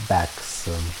backs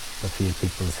of a few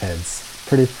people's heads.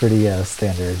 Pretty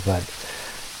standard, but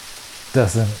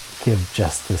doesn't give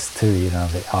justice to,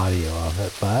 the audio of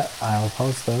it. But I'll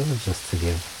post those just to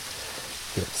give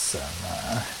some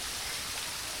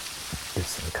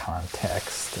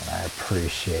context, and I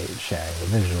appreciate sharing the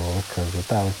visual, because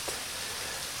without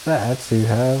that you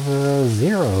have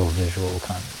zero visual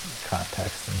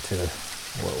context into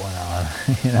what went on.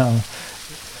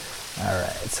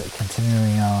 Alright, so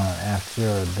continuing on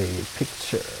after the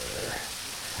picture.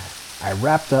 I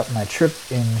wrapped up my trip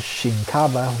in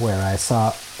Shinkaba, where I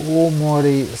saw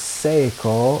Omori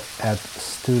Seiko at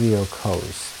Studio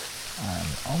Coast. I'm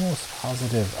almost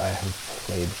positive I have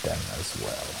played them as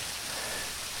well.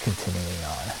 Continuing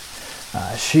on.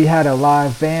 She had a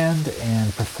live band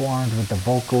and performed with the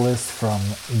vocalist from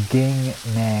Ging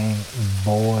Nang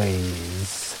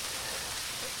Boys.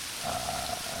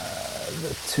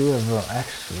 The two of them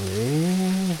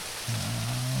actually...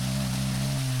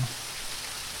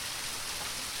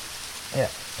 yeah,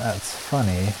 that's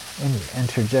funny.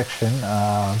 Interjection.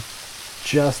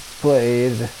 Just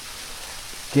played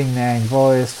Ging Nang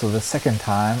Boys for the second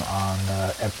time on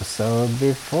the episode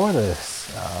before this,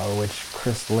 which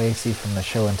Chris Lacey from the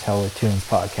Show and Tell Tunes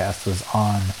podcast was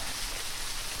on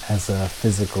as a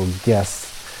physical guest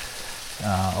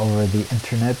over the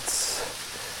internets,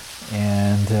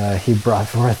 and he brought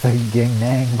forth the Ging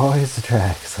Nang Boys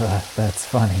track, so that's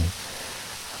funny.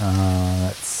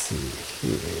 Let's see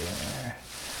here.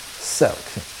 So,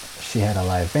 she had a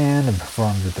live band and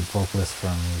performed with the vocalist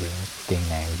from Ging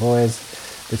Nang Boys.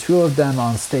 The two of them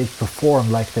on stage performed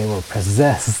like they were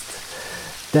possessed.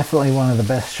 Definitely one of the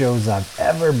best shows I've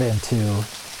ever been to,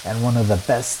 and one of the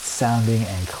best sounding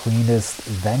and cleanest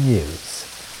venues.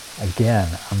 Again,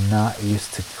 I'm not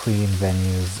used to clean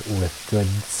venues with good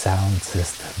sound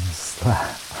systems.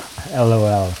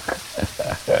 LOL.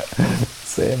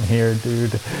 Same here,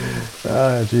 dude.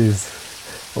 Oh, jeez.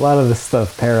 A lot of this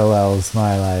stuff parallels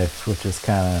my life, which is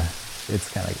kind of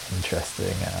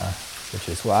interesting. Which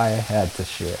is why I had to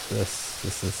share this.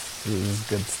 This is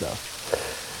good stuff.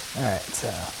 All right,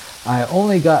 so I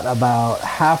only got to about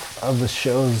half of the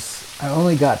shows I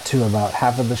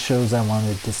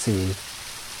wanted to see,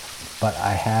 but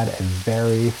I had a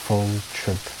very full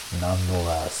trip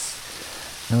nonetheless.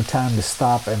 No time to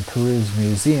stop and peruse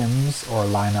museums or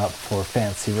line up for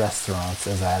fancy restaurants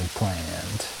as I had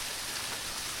planned.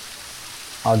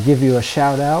 I'll give you a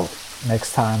shout out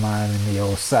next time I'm in the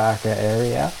Osaka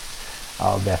area.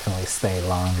 I'll definitely stay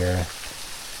longer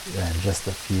than just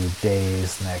a few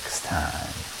days next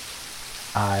time.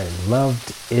 I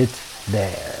loved it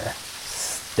there.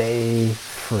 Stay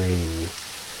free.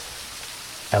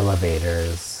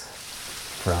 Elevators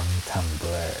from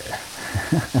Tumblr.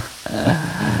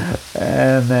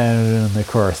 And then in the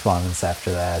correspondence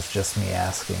after that is just me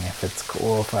asking if it's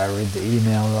cool if I read the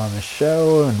email on the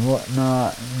show and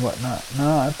whatnot.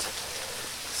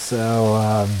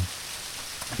 So,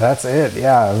 that's it.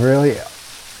 Yeah, really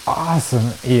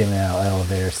awesome email,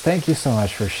 Elevators. Thank you so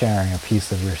much for sharing a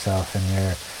piece of yourself and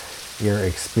your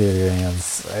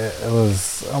experience. It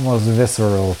was almost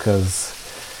visceral because,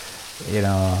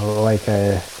 like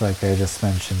I just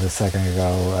mentioned a second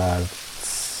ago,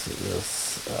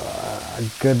 a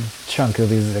good chunk of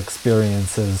these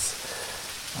experiences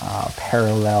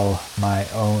parallel my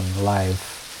own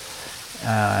life,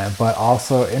 but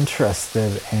also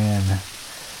interested in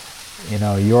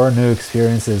your new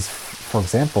experiences. For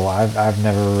example, I've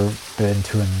never been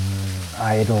to an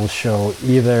Idol show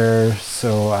either,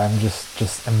 so I'm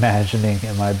just imagining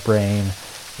in my brain,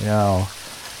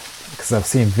 because I've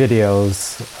seen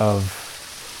videos of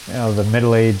the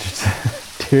middle-aged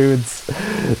dudes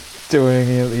doing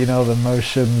the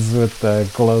motions with the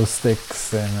glow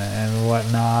sticks and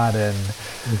whatnot, and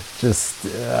just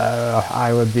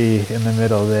I would be in the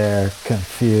middle there,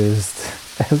 confused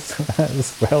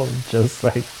as well, just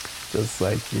like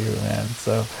you, man.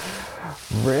 So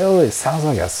really, it sounds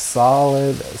like a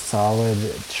solid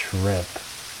trip.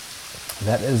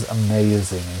 That is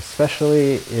amazing,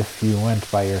 especially if you went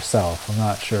by yourself. I'm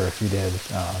not sure if you did.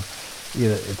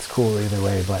 It's cool either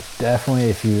way, but definitely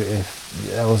if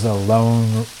that was a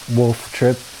lone wolf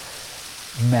trip,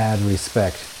 mad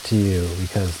respect to you,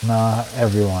 because not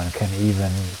everyone can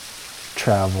even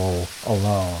travel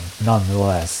alone,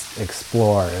 nonetheless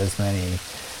explore as many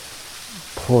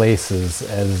places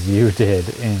as you did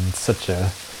in such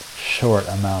a short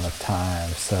amount of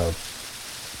time. So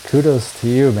kudos to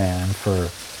you, man, for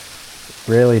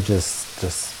really just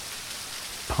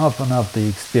pumping up the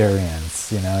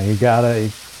experience. You know, you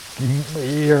gotta,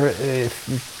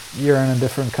 if you're in a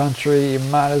different country, you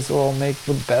might as well make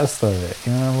the best of it.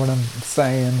 You know what I'm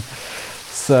saying?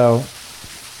 So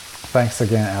thanks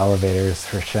again, Elevators,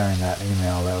 for sharing that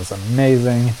email. That was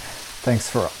amazing. Thanks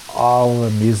for all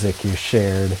the music you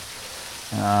shared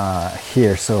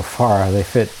here so far. They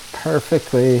fit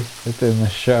perfectly within the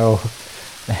show,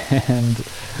 and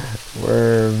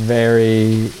were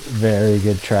very, very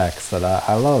good tracks that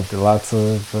I loved. Lots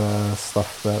of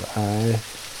stuff that I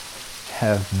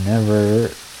have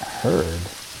never heard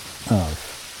of,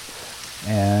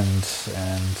 and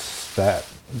that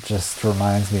just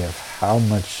reminds me of how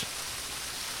much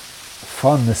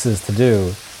fun this is to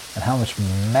do, and how much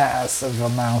massive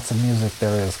amounts of music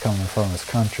there is coming from this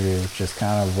country, which is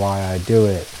kind of why I do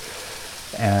it,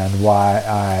 and why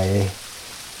I,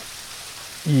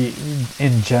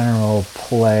 in general,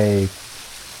 play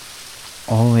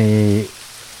only,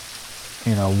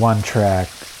 one track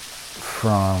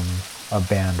from a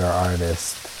band or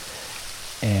artist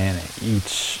in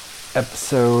each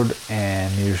episode,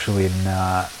 and usually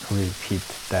not repeat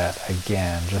that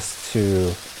again, just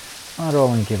to not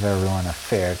only give everyone a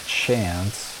fair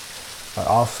chance, but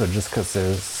also just because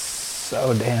there's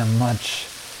so damn much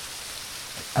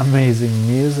amazing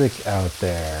music out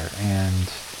there.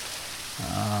 And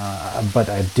but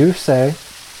I do say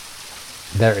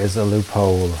there is a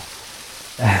loophole.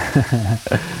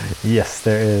 Yes,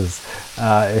 there is.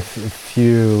 If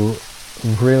you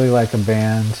really like a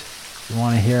band, you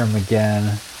want to hear them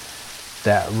again,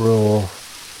 that rule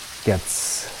gets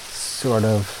sort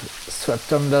of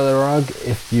swept under the rug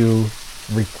if you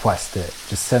request it.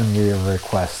 Just send me your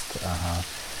request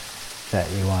that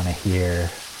you want to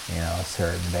hear, a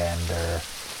certain band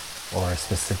or a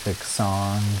specific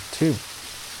song too,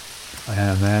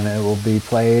 and then it will be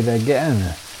played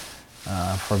again.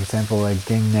 For example, like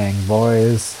Ging Nang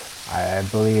Boys, I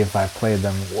believe I played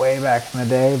them way back in the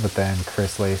day, but then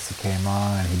Chris Lacey came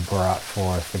on and he brought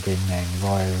forth the Ging Nang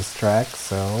Boys track,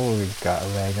 so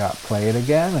they got played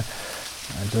again,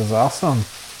 which is awesome.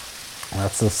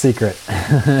 That's the secret.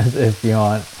 If you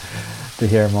want to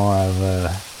hear more of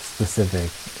a specific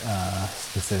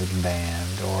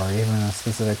band, or even a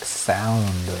specific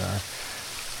sound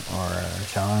or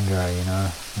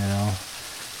genre,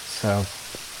 So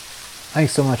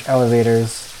thanks so much,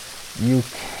 Elevators. You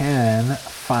can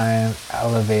find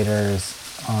Elevators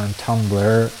on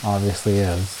Tumblr, obviously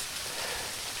is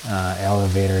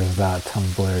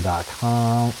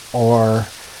elevators.tumblr.com, or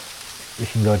you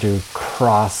can go to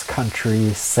Cross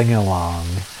Country Singalong,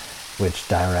 which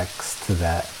directs to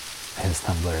his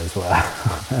Tumblr as well.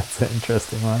 That's an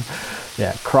interesting one.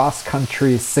 Yeah, Cross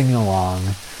Country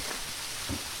Singalong,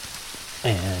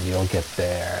 and you'll get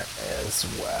there as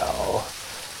well.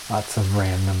 Lots of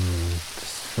random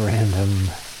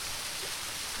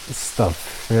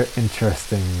stuff,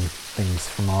 interesting things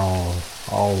from all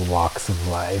walks of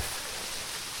life.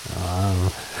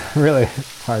 Really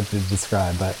hard to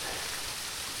describe, but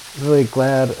really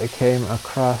glad I came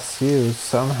across you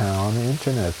somehow on the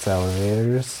internet,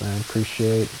 Elevators. I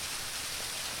appreciate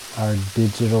our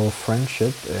digital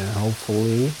friendship, and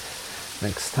hopefully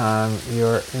next time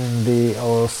you're in the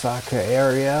Osaka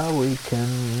area, we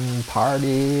can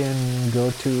party and go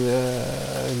to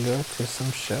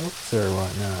some shows or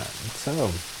whatnot.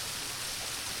 So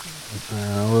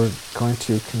we're going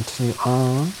to continue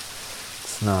on.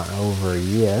 It's not over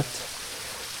yet.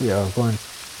 We are going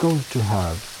to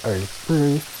have a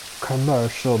brief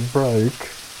commercial break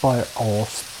by our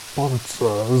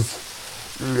sponsors.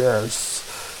 Yes.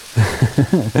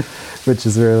 Which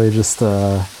is really just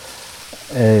a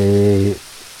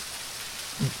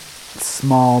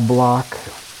small block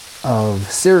of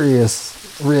serious,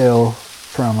 real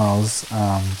promos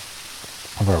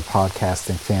of our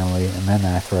podcasting family, and then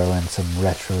I throw in some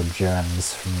retro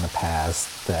gems from the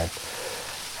past that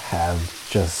have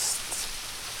just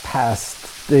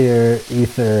passed their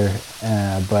ether,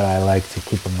 but I like to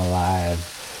keep them alive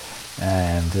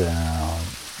and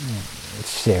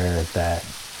share that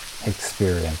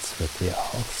experience with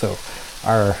y'all. So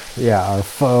our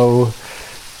faux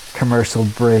commercial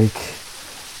break,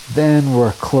 then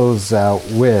we'll close out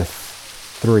with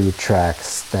 3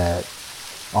 tracks that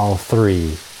all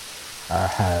 3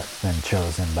 have been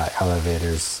chosen by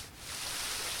Elevators.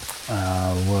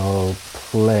 We'll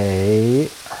play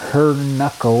Her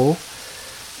Knuckle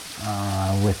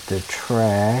with the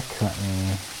track, let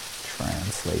me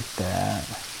translate that.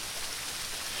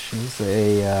 She's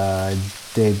a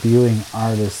debuting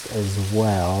artist as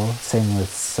well. Same with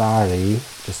Sari.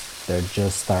 They're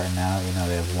just starting out. You know,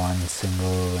 they have one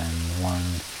single and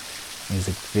one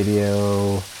music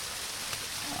video.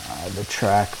 The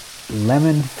track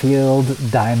Lemon Field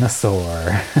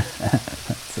Dinosaur.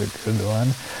 That's a good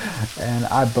one. And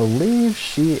I believe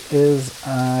she is,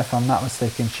 if I'm not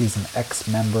mistaken, she's an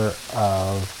ex-member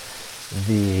of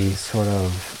the sort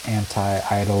of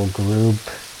anti-idol group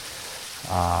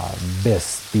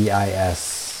BIS,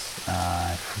 B-I-S.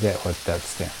 I forget what that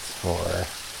stands for.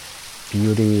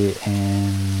 Beauty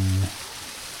in...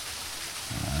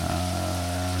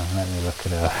 let me look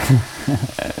it up.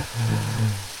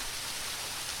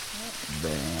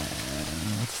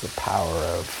 What's the power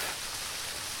of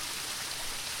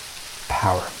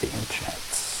the internet?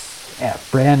 Yeah,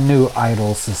 Brand New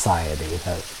Idol Society.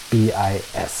 That's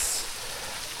BIS.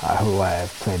 Who I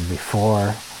have played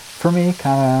before. For me,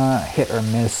 kind of hit or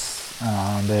miss.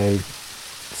 They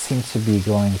seem to be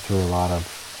going through a lot of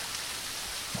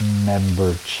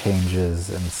member changes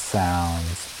and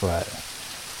sounds, but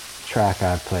track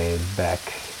I played back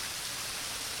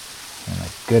in a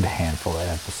good handful of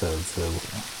episodes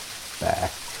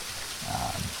back.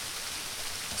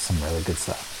 Some really good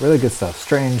stuff. Really good stuff.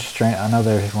 Strange,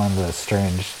 another one of the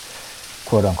strange,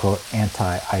 quote-unquote,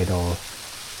 anti-idol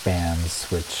bands,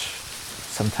 which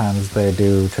sometimes they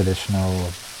do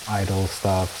traditional idol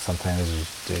stuff. Sometimes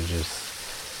they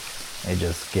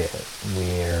just get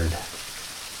weird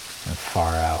and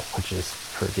far out, which is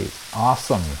pretty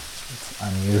awesome. It's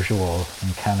unusual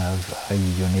and kind of a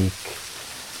unique,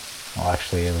 well,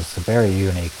 actually it was a very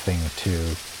unique thing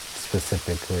to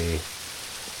specifically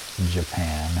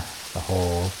Japan. The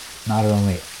whole, not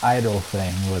only idol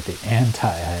thing, but the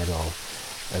anti-idol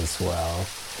as well.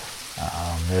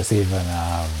 There's even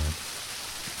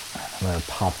another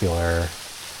popular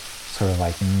sort of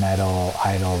like metal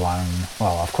idol on,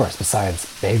 well, of course, besides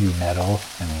baby metal.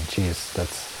 I mean, geez,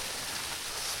 that's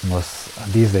most,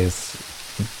 these days,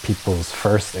 people's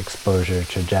first exposure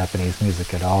to Japanese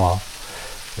music at all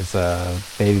is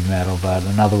baby metal, but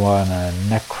another one,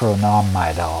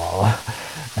 Necronomidol,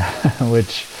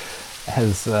 which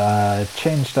has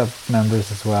changed up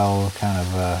members as well. Kind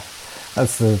of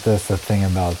that's the thing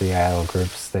about the idol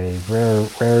groups. They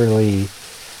rarely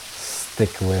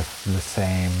stick with the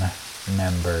same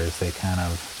members. They kind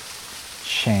of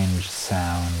change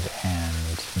sound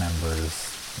and members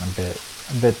a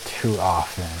bit too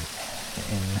often,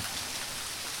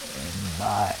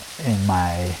 in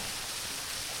my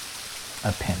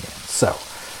opinion. So,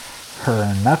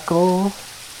 Her Knuckle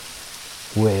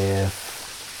with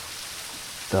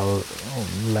the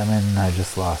lemon, I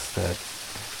just lost that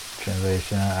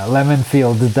translation. Lemon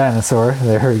Field Dinosaur,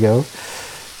 there we go.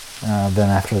 Then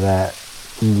after that,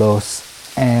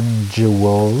 Los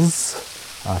Angeles.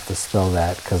 I'll have to spell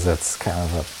that because that's kind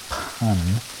of a pun.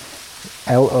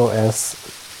 LOS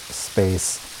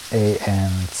space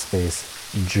AN space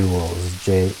Jewels,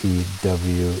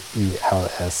 JEWELS.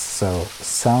 So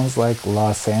sounds like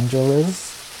Los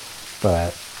Angeles,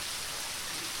 but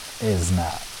is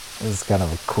not. It's kind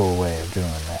of a cool way of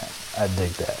doing that. I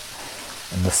dig that.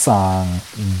 And the song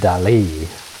Dali,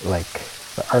 like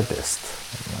the artist,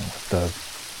 with the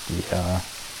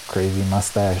crazy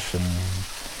mustache and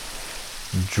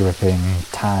dripping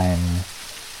time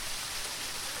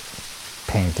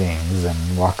paintings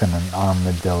and walking an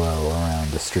armadillo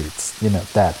around the streets. You know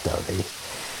that, Dali.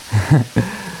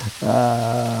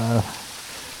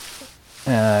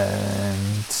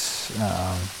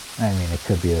 I mean, it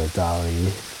could be a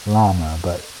Dalai Lama,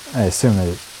 but I assume that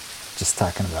it's just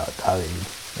talking about Dali.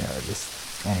 You know,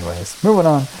 just anyways. Moving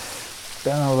on.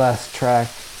 Then the last track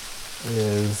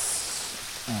is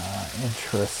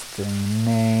interesting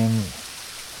name.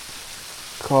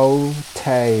 Kote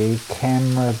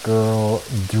Camera Girl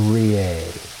Drie.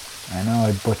 I know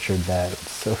I butchered that. I'm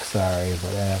so sorry,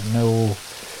 but I have no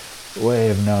way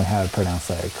of knowing how to pronounce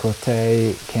that.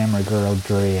 Kote Camera Girl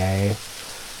Drie.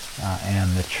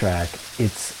 And the track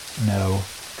It's No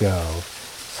Go.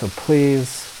 So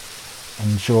please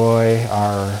enjoy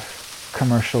our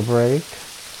commercial break.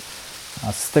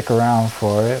 Stick around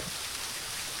for it.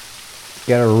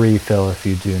 Get a refill if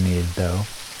you do need, though.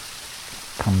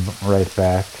 Come right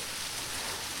back.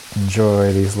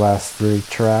 Enjoy these last 3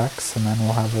 tracks, and then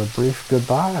we'll have a brief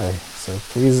goodbye. So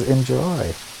please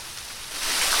enjoy.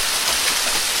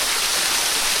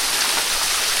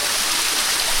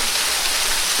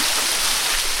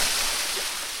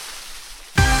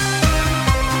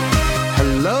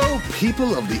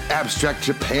 People of the Abstract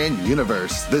Japan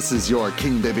universe. This is your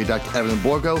King Baby Dr. Evan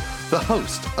Borgo, the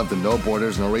host of the No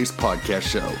Borders, No Race podcast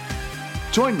show.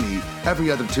 Join me every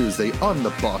other Tuesday on the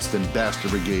Boston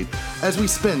Bastard Brigade as we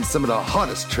spin some of the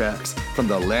hottest tracks from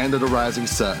the land of the rising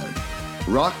sun.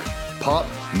 Rock, pop,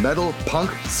 metal,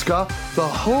 punk, ska, the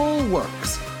whole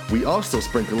works. We also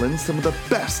sprinkle in some of the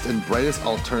best and brightest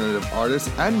alternative artists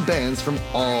and bands from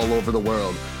all over the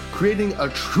world, creating a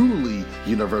truly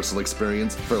universal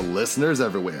experience for listeners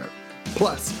everywhere.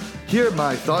 Plus, hear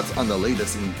my thoughts on the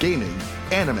latest in gaming,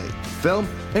 anime, film,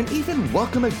 and even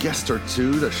welcome a guest or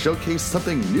two to showcase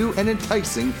something new and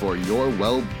enticing for your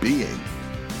well-being.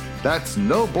 That's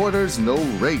No Borders, No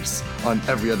Race on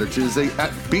every other Tuesday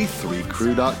at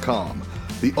b3crew.com.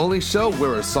 The only show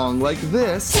where a song like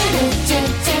this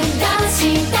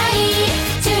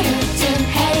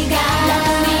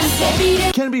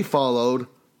can be followed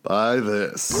by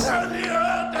this.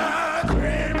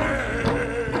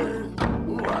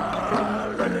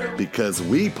 Because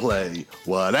we play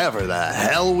whatever the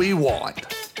hell we want.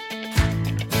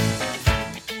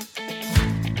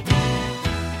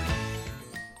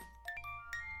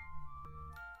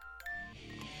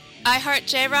 I Heart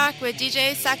J-Rock with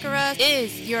DJ Sakura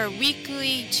is your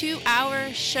weekly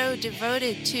 2-hour show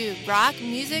devoted to rock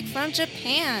music from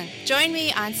Japan. Join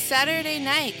me on Saturday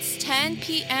nights, 10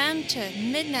 p.m. to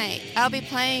midnight. I'll be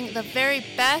playing the very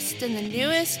best and the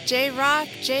newest J-Rock,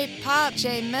 J-Pop,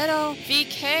 J-Metal,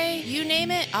 VK, you name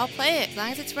it, I'll play it as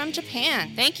long as it's from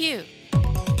Japan. Thank you.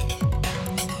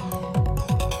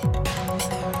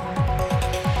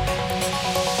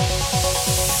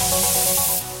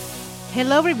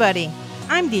 Hello everybody,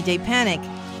 I'm DJ Panic,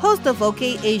 host of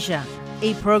OK Asia,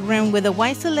 a program with a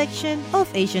wide selection of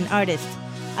Asian artists.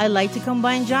 I like to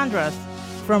combine genres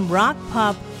from rock,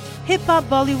 pop, hip-hop,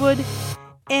 Bollywood,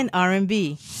 and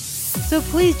R&B. So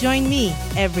please join me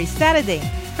every Saturday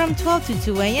from 12 to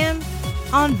 2 a.m.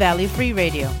 on Valley Free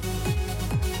Radio.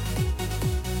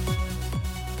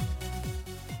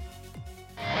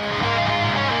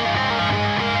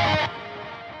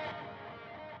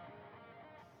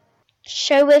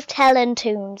 Show with Tell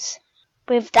Tunes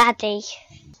with Daddy.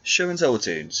 Show and Tell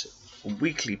Tunes, a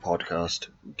weekly podcast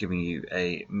giving you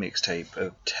a mixtape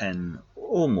of 10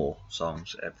 or more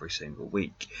songs every single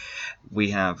week.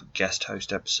 We have guest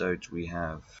host episodes, we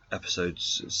have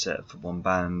episodes set for one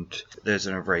band. There's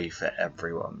an array for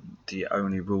everyone. The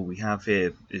only rule we have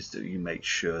here is that you make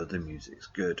sure the music's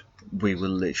good. We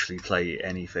will literally play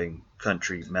anything,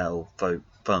 country, metal, folk,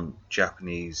 funk,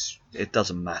 Japanese. It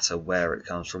doesn't matter where it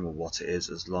comes from or what it is,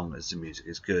 as long as the music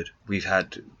is good. We've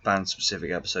had band-specific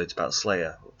episodes about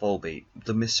Slayer, Volbeat,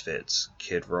 The Misfits,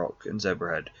 Kid Rock and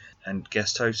Zebrahead, and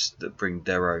guest hosts that bring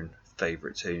their own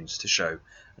favourite tunes to show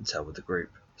and tell with the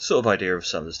group. Sort of idea of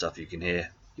some of the stuff you can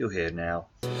hear, you'll hear now.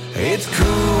 It's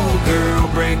cool, girl,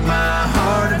 break my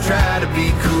heart. I try to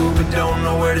be cool, but don't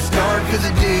know where to start. Cause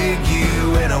I dig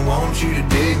you, and I want you to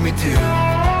dig me too.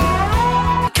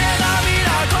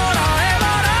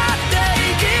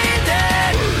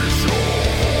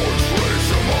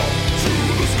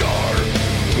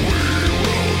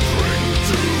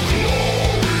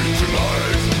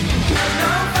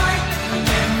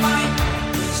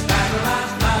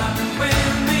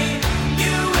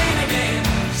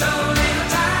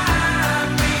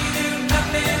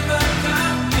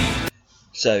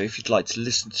 So if you'd like to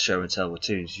listen to Show and Tell with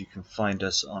Tunes, you can find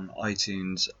us on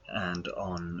iTunes and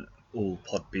on all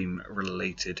Podbeam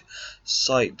related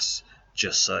sites.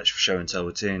 Just search for Show and Tell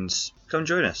with Tunes. Come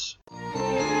join us.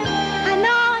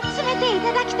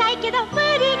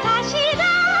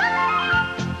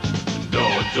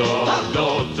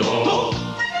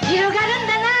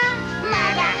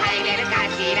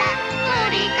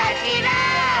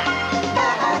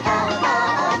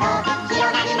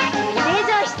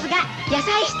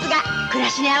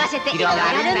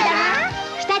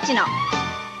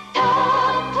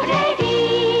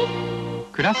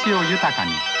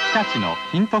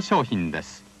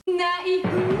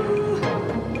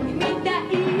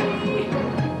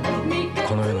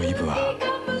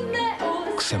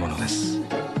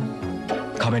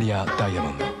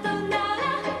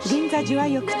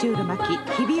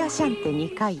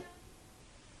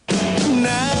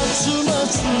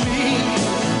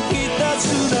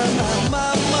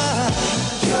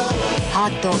ハ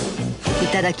ートい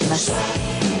ただきます。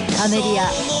カメリア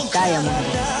ダイヤモンド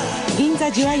銀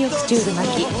座ジュアヨクチュール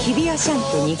巻き日比谷シャン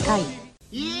テ2回。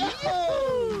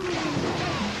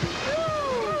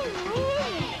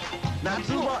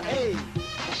夏場A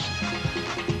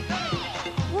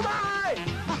うまい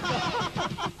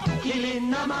キリ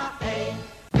ン生A。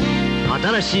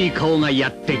新しい顔がや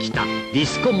ってきたディ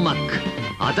スコマック。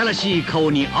新しい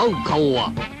顔に合う顔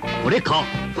はこれか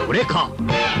これか。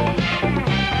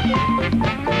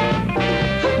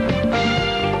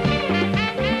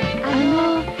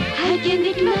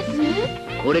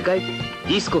俺かい？デ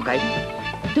ィスコかい？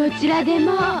どちらで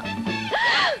も。あ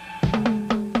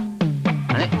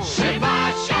れ？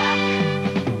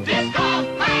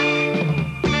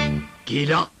ギ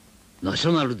ラナシ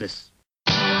ョナルです。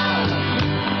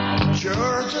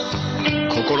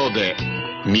心で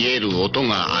見える音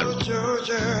がある。フ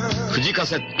ジカ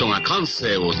セットが感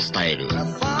性を伝える。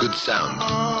Good sound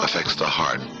affects the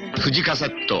heart. フジカセ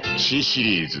ット C シ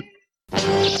リーズ。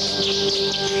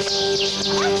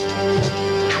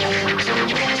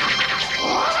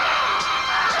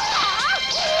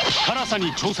辛さ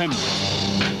に挑戦。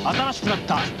新しくなっ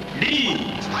たリー。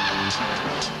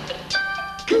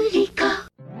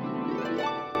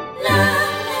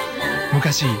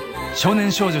昔少年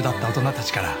少女だった大人た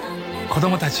ちから子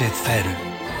供たちへ伝える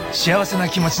幸せな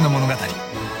気持ちの物語。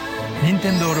任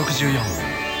天堂64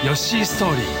ヨッシースト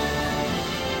ーリ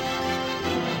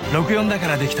ー。64だか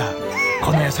らできた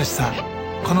この優しさ、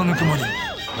このぬくもり、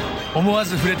思わ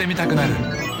ず触れてみたくなる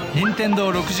任天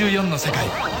堂64の世界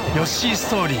ヨッシー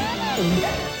ストーリー。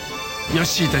ヨッ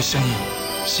シーと一緒に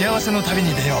幸せの旅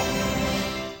に出よう。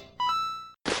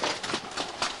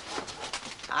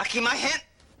飽きまへん。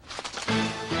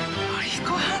マリ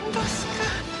コハンドスか。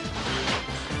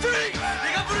メ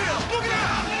ガブルよ、僕だ。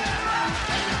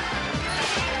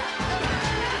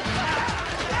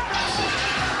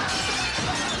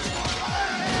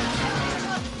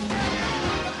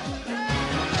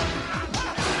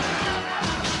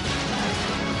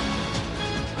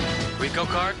ウィコ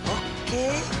カード。オッケ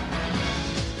ー。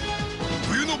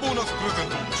冬のボーナスプレゼン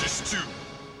ト実施中。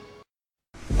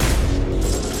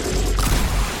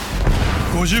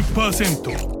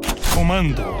50% コマ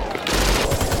ンド、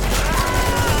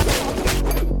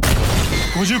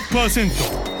 50%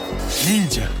 忍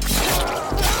者、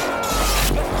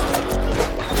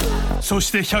そ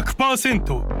して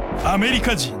 100% アメリ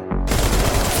カ人。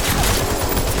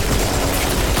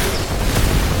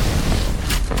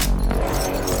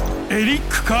エリッ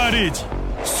ク・カーレージ、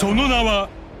その名は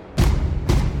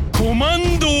コマ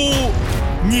ンド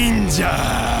忍者。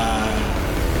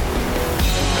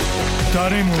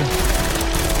誰も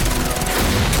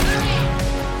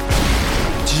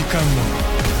時間の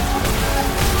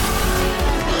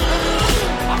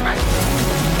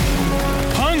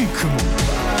パンクも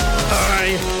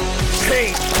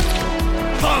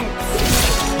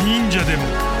忍者でも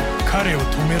彼を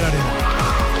止められない。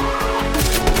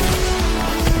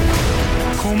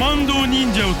コマンド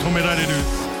忍者を止められる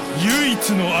唯一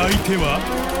の相手は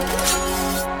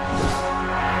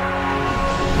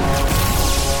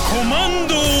コマン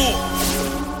ド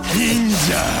忍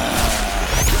者。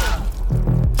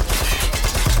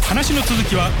話の続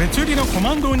きは別売りのコ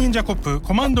マンド忍者コップ、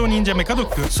コマンド忍者メカド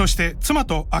ッグ、そして妻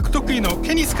と悪得意の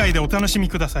ケニス会でお楽しみ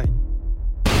ください。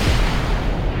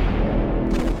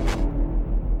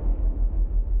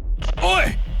おい、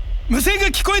無線が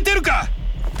聞こえてるか？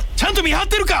ちゃんと見張っ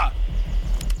てるか？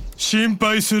心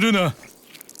配するな。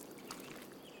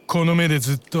この目で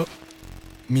ずっと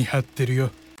見張ってるよ。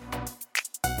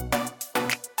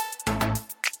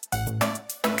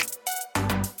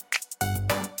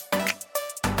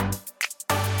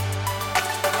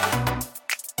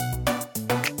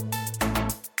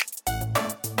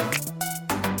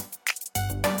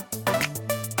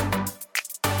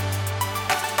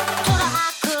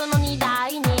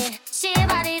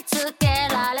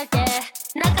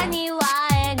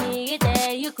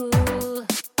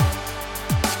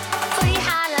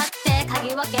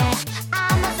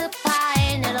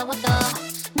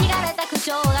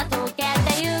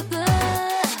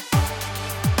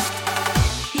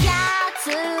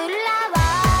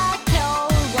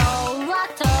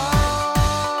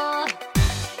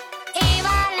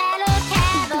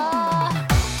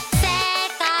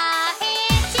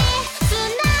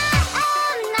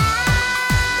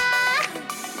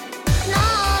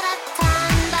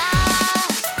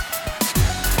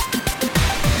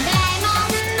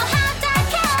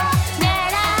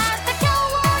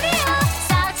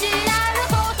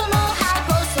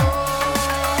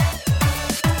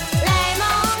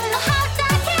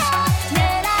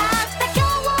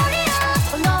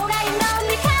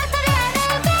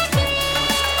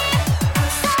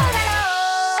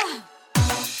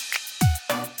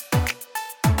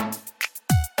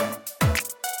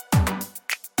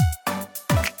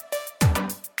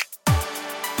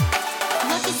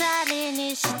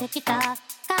してきた感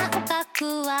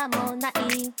覚はもうない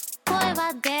声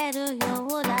は出るよ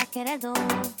うだけれどち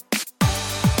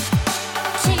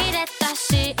ぎれた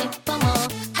尻尾も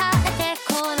生えて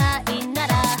こないな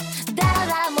ら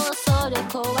誰もそれ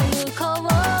こは有効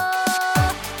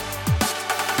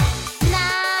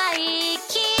ない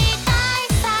期待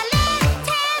されて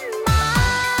も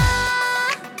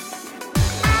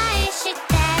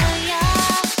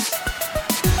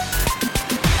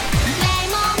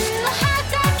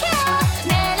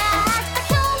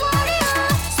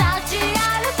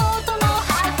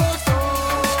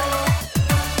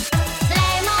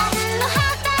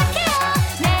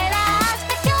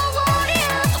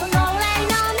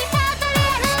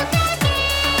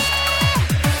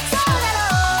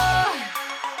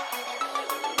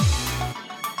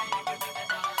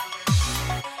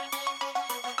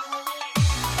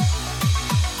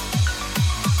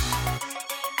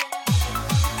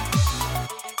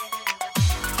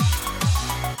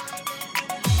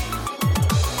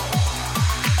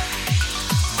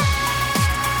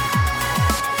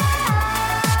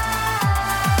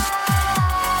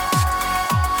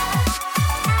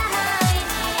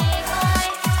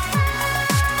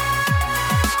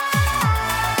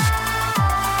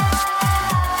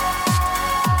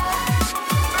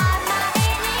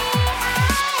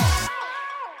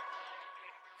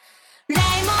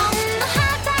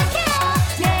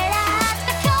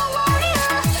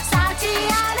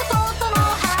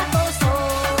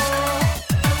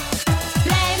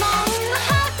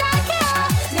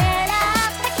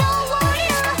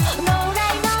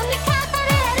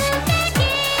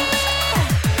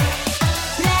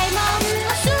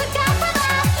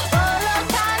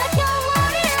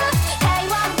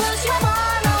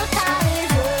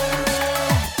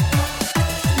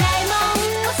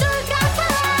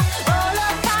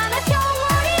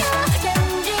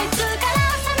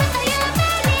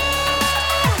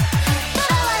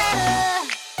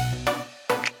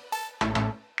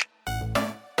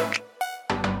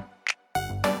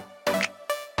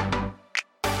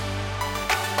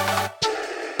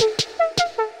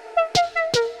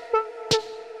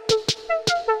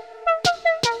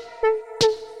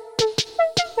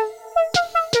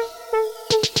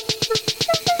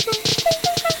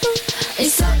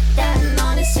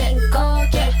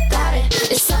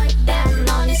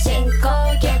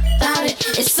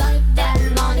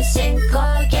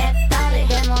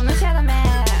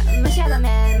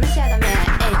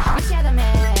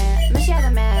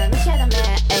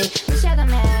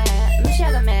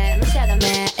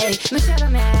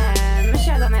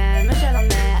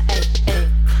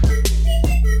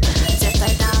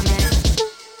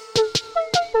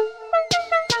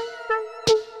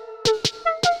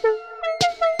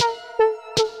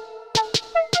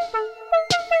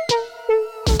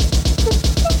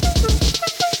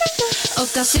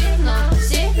かしい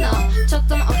のちょっ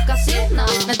ともおかしいの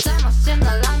目覚まし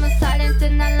ならもサイレント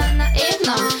ならない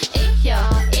のいいよ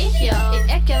影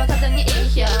響は風にい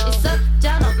いよいそじ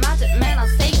ゃの真面目な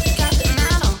生活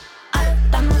なのあれ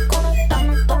ダメこれダ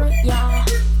メどれや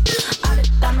あれ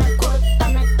ダメこれダ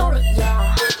メどれ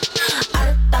やあ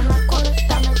れダメこれ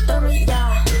ダメどれや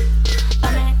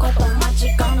ダメこと間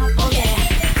違うなボケ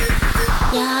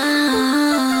や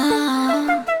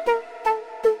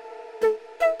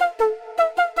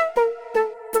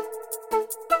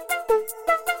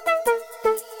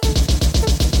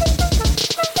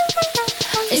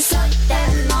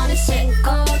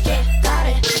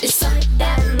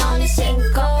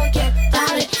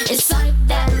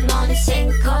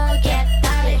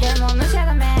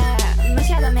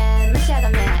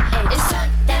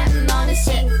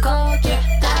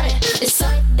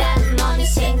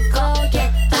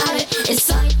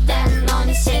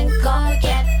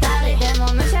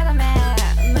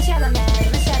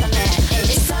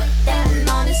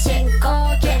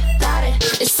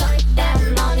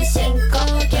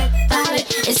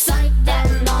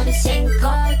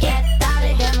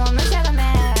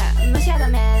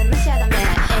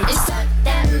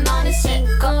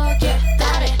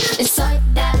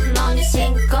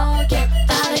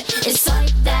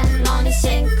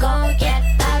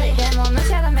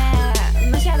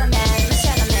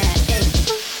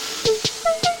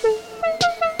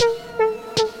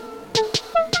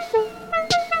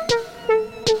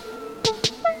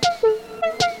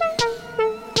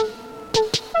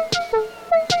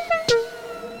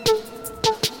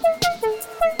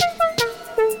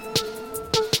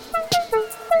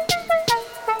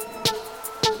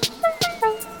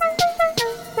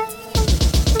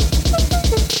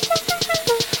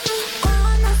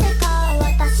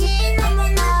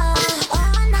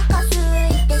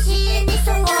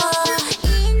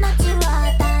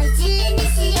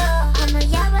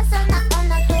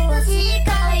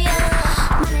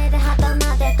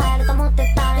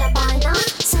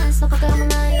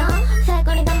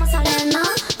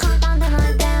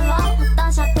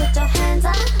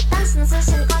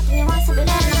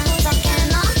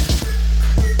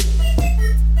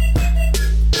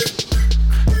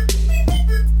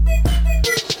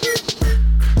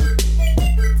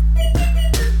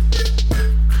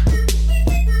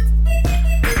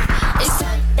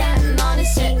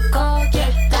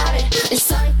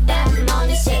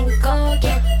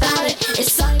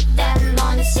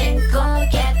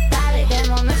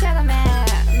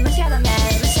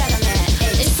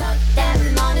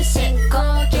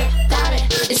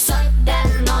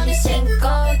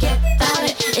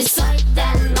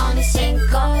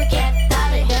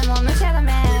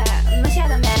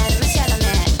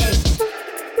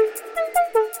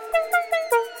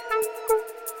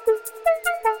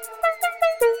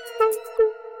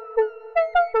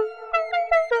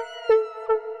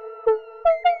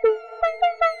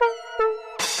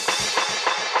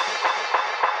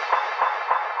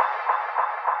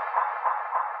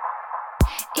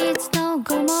いつの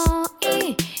子も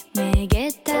いいめ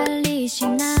げたりし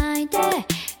ないで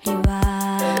リワ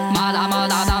まだま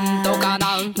だなんとか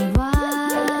なリワ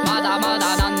まだま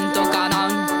だなんとか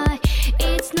な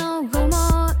いつの子も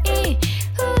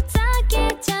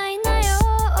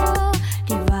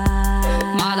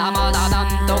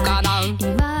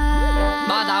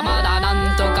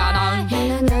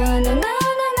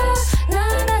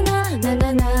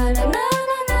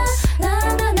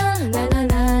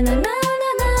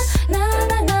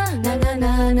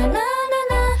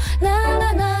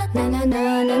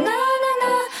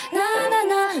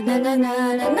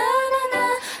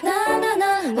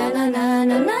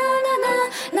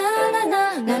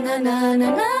う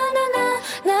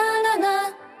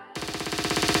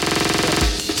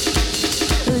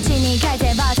ちに帰っ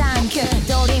てバタンキュー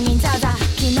ドリミンザザ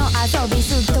昨日遊び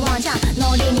すぎとワンちゃん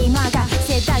ノリに任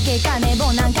せた結果寝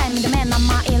坊何回もダメな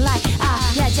マイライ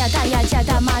やっちゃっ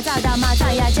たまた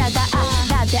やっちゃっただ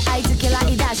ってあいつ嫌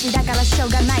いだしだからしょう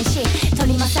がないし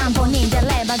鳥の散歩に出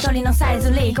れば鳥のさえ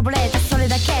ずりこぼれたそれ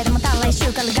だけでまた来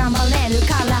週から頑張れる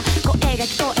から声が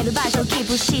聞こえる場所をキー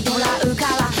プしてもらうか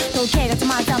ら時計が止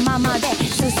まったままで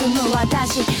進む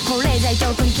私保冷剤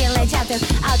遠くに切れちゃってる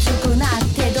熱くなっ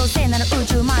てどうせなら宇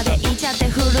宙まで行っちゃって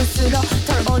フルスロ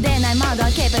ートロ出ない窓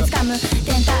開けば掴む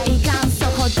天体観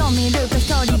測ほど見るか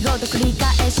独り言繰り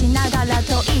返しながら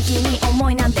遠い日に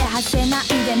思いなんて馳せない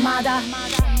でまだい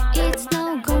つ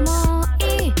の子も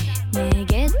いいめ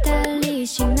げたり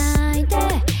しないで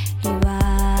リワ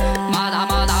まだ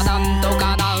まだなんと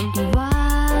かなリワ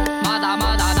まだ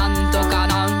まだなんとか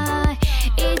な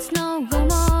いつの子も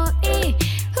いい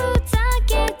ふざ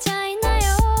けちゃいなよ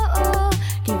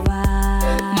リワ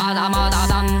まだまだ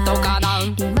なんとかな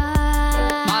リワ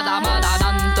まだまだ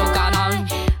なんとかな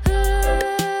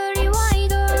リワ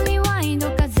イン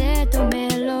ド風とメ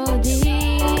ロディー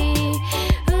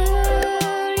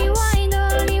リワイン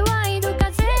ド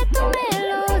風とメ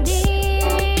ロディー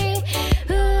リ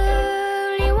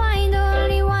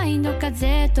ワインド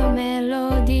風とメロ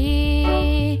ディー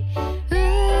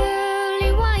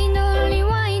リワインド風と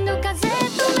メロディー風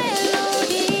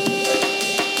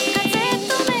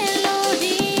とメロディ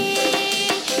ー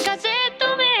風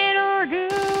とメロディー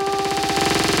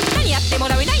何やっても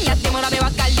らう何やってもらうわ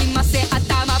かりません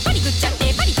頭パニクっちゃっ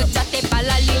てパ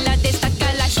ラリラでした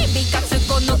から響かす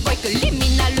この声クリ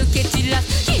ミナル蹴散ら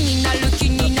す気になる気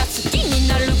になす気に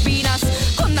なるヴィーナ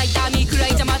スこんな痛みくら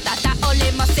いじゃまた倒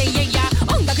れませんやや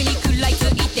音楽に食らいつ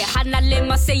いて離れ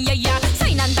ませんやや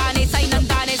災難だね災難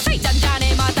だね災難だ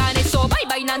ねまたねそうバイ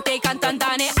バイなんて簡単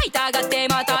だね会いたがって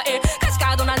また歌詞カ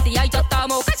ードなんて焼いちゃった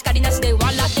もう貸し借りなしで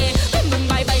笑ってブンブン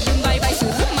バイバイブンバイバイ数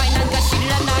分前なんか知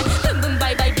らないブンブンバ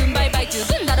イバイブンバイバイ十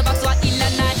分なるバスはいら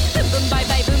ないブンブンバイ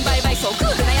バイブンバイバイそうク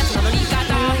ールなやつの乗り方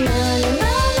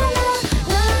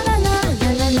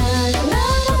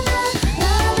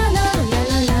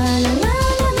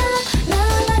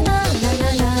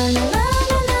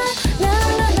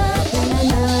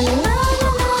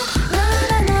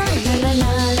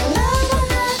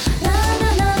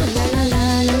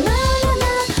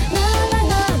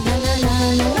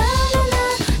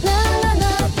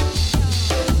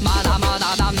まだま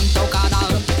だなんとかな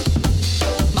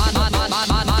まだまだま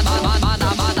だまだ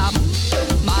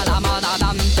まだまだ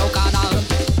なんとかな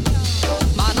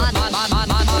まだまだまだま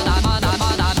だまだまだ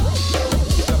まだ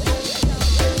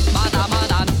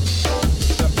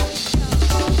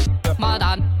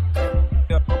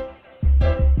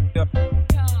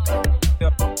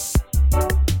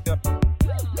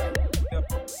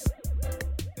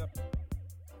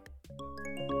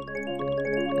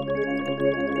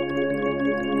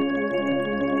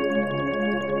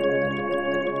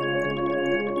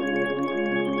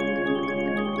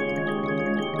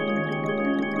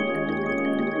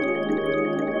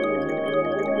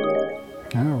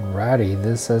Alrighty,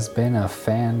 this has been a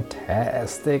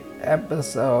fantastic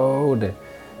episode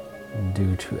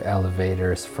due to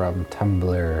elevators from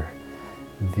Tumblr.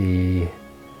 The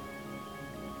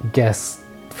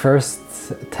first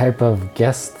type of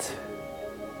guest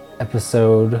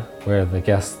episode where the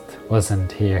guest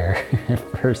wasn't here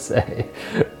per se.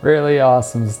 Really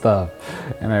awesome stuff,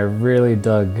 and I really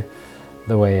dug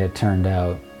the way it turned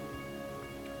out.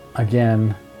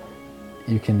 Again,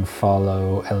 you can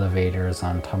follow Elevators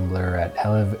on Tumblr at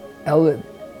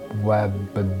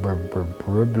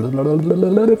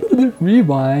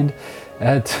rewind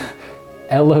at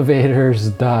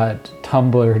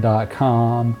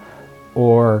elevators.tumblr.com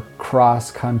or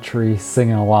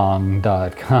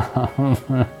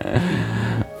crosscountrysingalong.com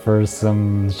for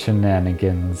some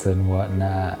shenanigans and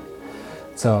whatnot.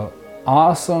 So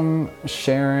awesome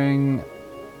sharing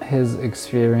his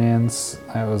experience.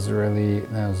 That was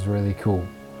really cool.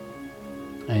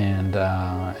 And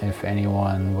if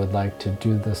anyone would like to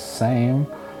do the same,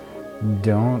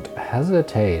 don't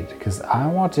hesitate, because I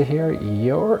want to hear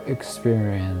your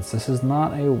experience. This is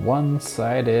not a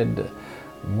one-sided,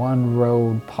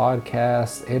 one-road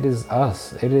podcast. It is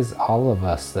us. It is all of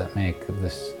us that make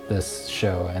this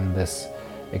show and this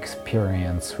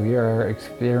experience. We are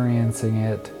experiencing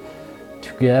it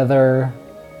together.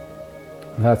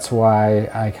 That's why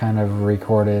I kind of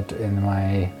record it in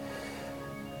my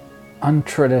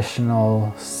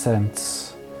untraditional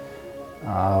sense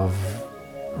of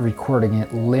recording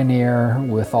it linear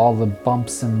with all the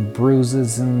bumps and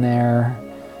bruises in there.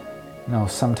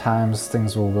 sometimes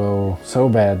things will go so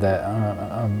bad that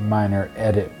a minor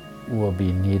edit will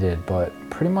be needed, but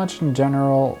pretty much in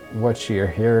general, what you're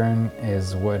hearing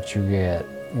is what you get.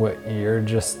 What you're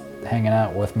just hanging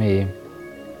out with me,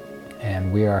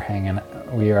 and we are having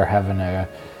a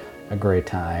great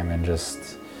time, and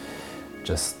just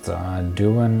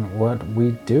doing what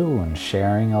we do and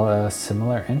sharing a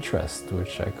similar interest,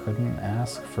 which I couldn't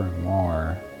ask for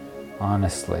more,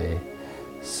 honestly.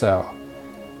 So,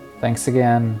 thanks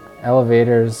again,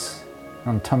 Elevators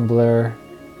on Tumblr.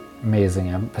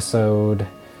 Amazing episode.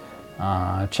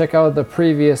 Check out the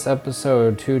previous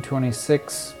episode,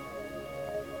 226.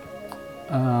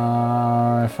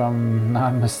 If I'm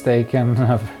not mistaken,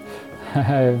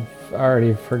 I've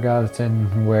already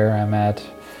forgotten where I'm at.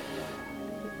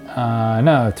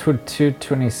 No,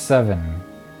 227.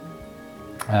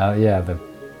 Yeah, the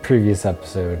previous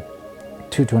episode,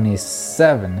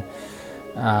 227,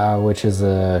 which is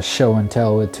a show and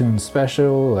tell with Tunes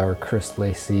special, where Chris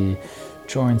Lacey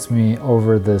joins me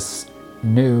over this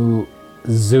new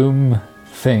Zoom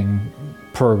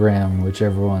program, which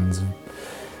everyone's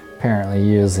apparently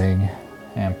using,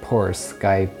 and poor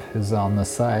Skype is on the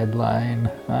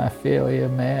sideline. I feel you,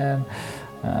 man.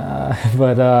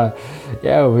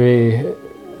 Yeah, we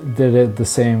did it the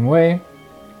same way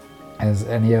as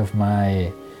any of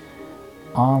my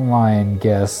online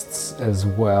guests as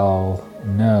well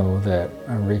know, that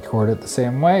I record it the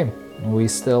same way. We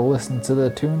still listen to the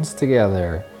tunes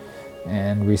together,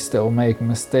 and we still make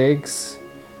mistakes.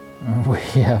 We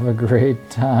have a great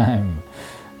time,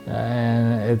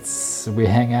 and we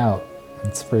hang out.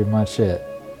 It's pretty much it.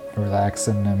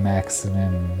 Relaxing and maxing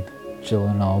and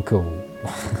chilling all cool.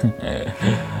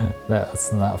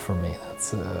 That's not for me.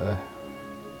 That's what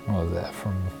was that,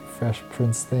 from Fresh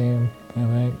Prince theme, I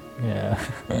think? Yeah.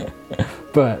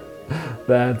 But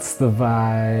that's the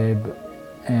vibe.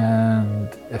 And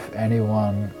if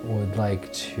anyone would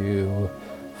like to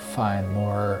find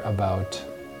more about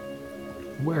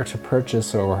where to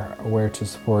purchase or where to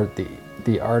support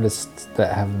the artists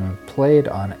that have been played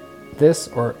on this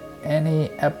or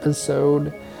any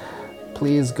episode,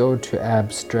 please go to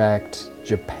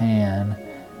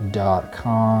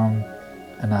abstractjapan.com,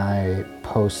 and I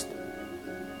post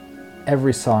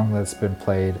every song that's been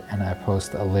played, and I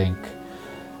post a link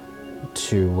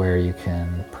to where you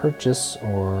can purchase,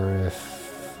 or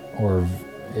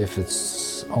if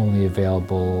it's only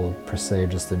available per se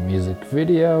just a music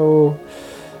video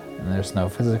and there's no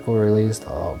physical release,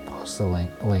 I'll post a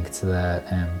link to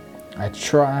that. And I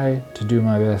try to do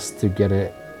my best to get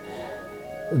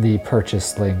the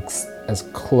purchase links as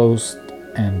close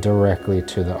and directly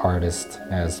to the artist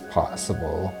as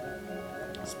possible,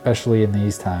 especially in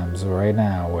these times right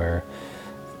now where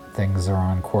things are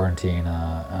on quarantine,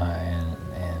 and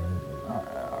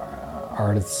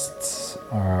artists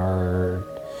are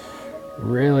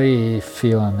really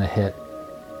feeling the hit.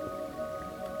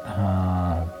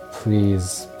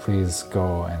 Please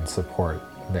go and support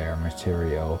their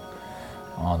material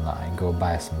online. Go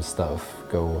buy some stuff.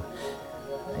 Go,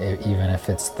 even if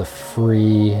it's the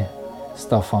free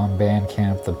stuff on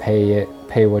Bandcamp,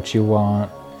 pay what you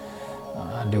want.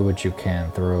 Do what you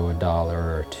can. Throw $1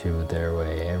 or $2 their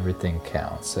way. Everything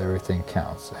counts. Everything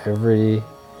counts. Every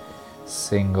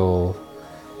single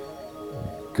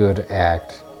good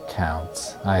act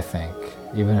counts, I think.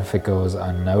 Even if it goes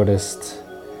unnoticed,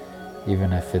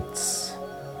 even if it's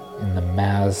in the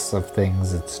mass of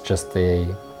things, it's just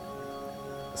a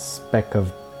speck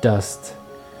of dust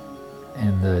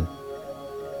in the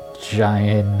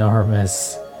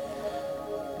ginormous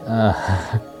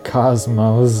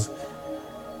cosmos.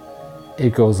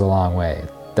 It goes a long way.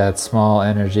 That small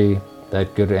energy,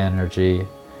 that good energy,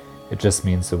 it just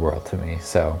means the world to me.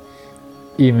 So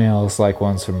emails like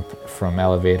ones from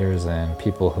Elevators and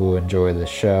people who enjoy the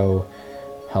show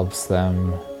helps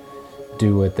them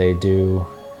do what they do,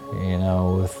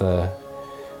 with a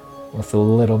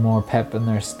little more pep in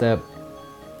their step,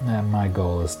 and my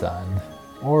goal is done.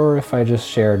 Or if I just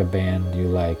shared a band you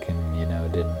like and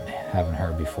haven't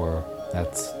heard before,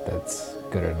 that's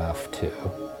good enough too.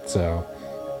 So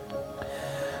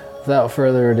without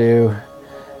further ado,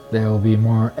 there will be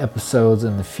more episodes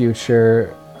in the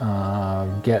future.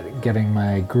 Getting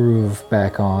my groove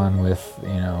back on with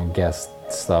guest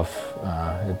stuff.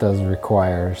 It does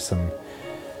require some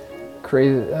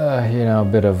crazy, a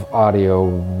bit of audio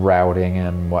routing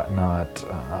and whatnot,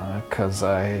 because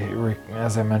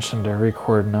as I mentioned, I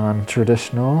record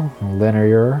non-traditional,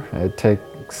 linear. It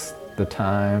takes the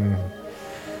time,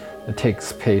 it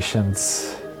takes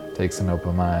patience, it takes an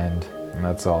open mind, and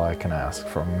that's all I can ask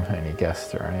from any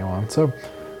guest or anyone. So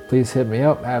please hit me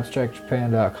up,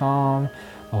 abstractjapan.com.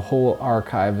 A whole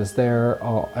archive is there.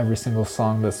 Every single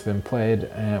song that's been played,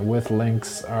 and with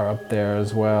links are up there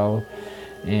as well.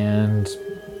 And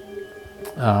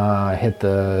hit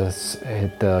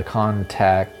the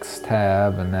contacts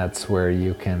tab, and that's where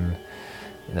you can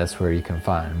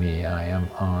find me. I am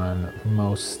on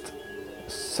most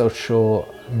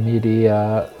social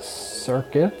media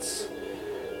circuits,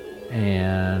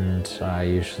 and I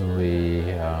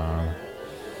usually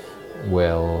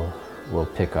will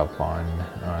pick up on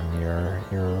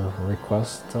your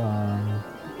request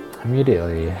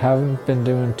immediately. Haven't been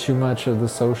doing too much of the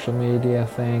social media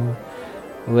thing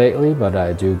lately, but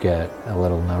I do get a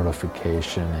little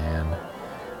notification,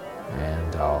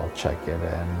 and I'll check it,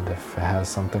 and if it has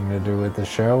something to do with the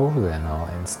show, then I'll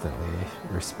instantly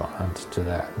respond to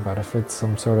that. But if it's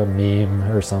some sort of meme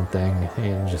or something,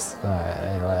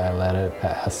 I let it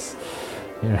pass.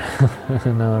 You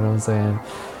know what I'm saying?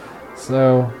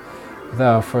 So,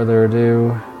 without further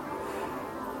ado,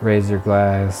 raise your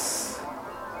glass.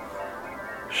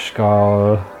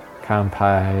 Skål,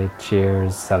 kanpai,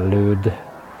 cheers, salud.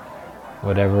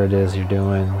 Whatever it is you're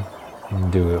doing,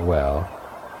 do it well.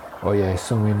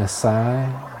 Oyasumi nasai,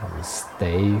 and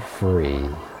stay free.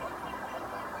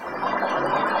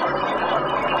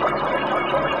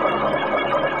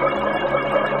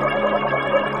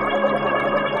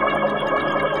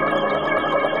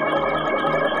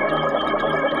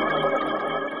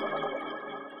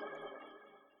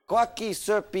 Koaki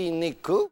Serpi Niku.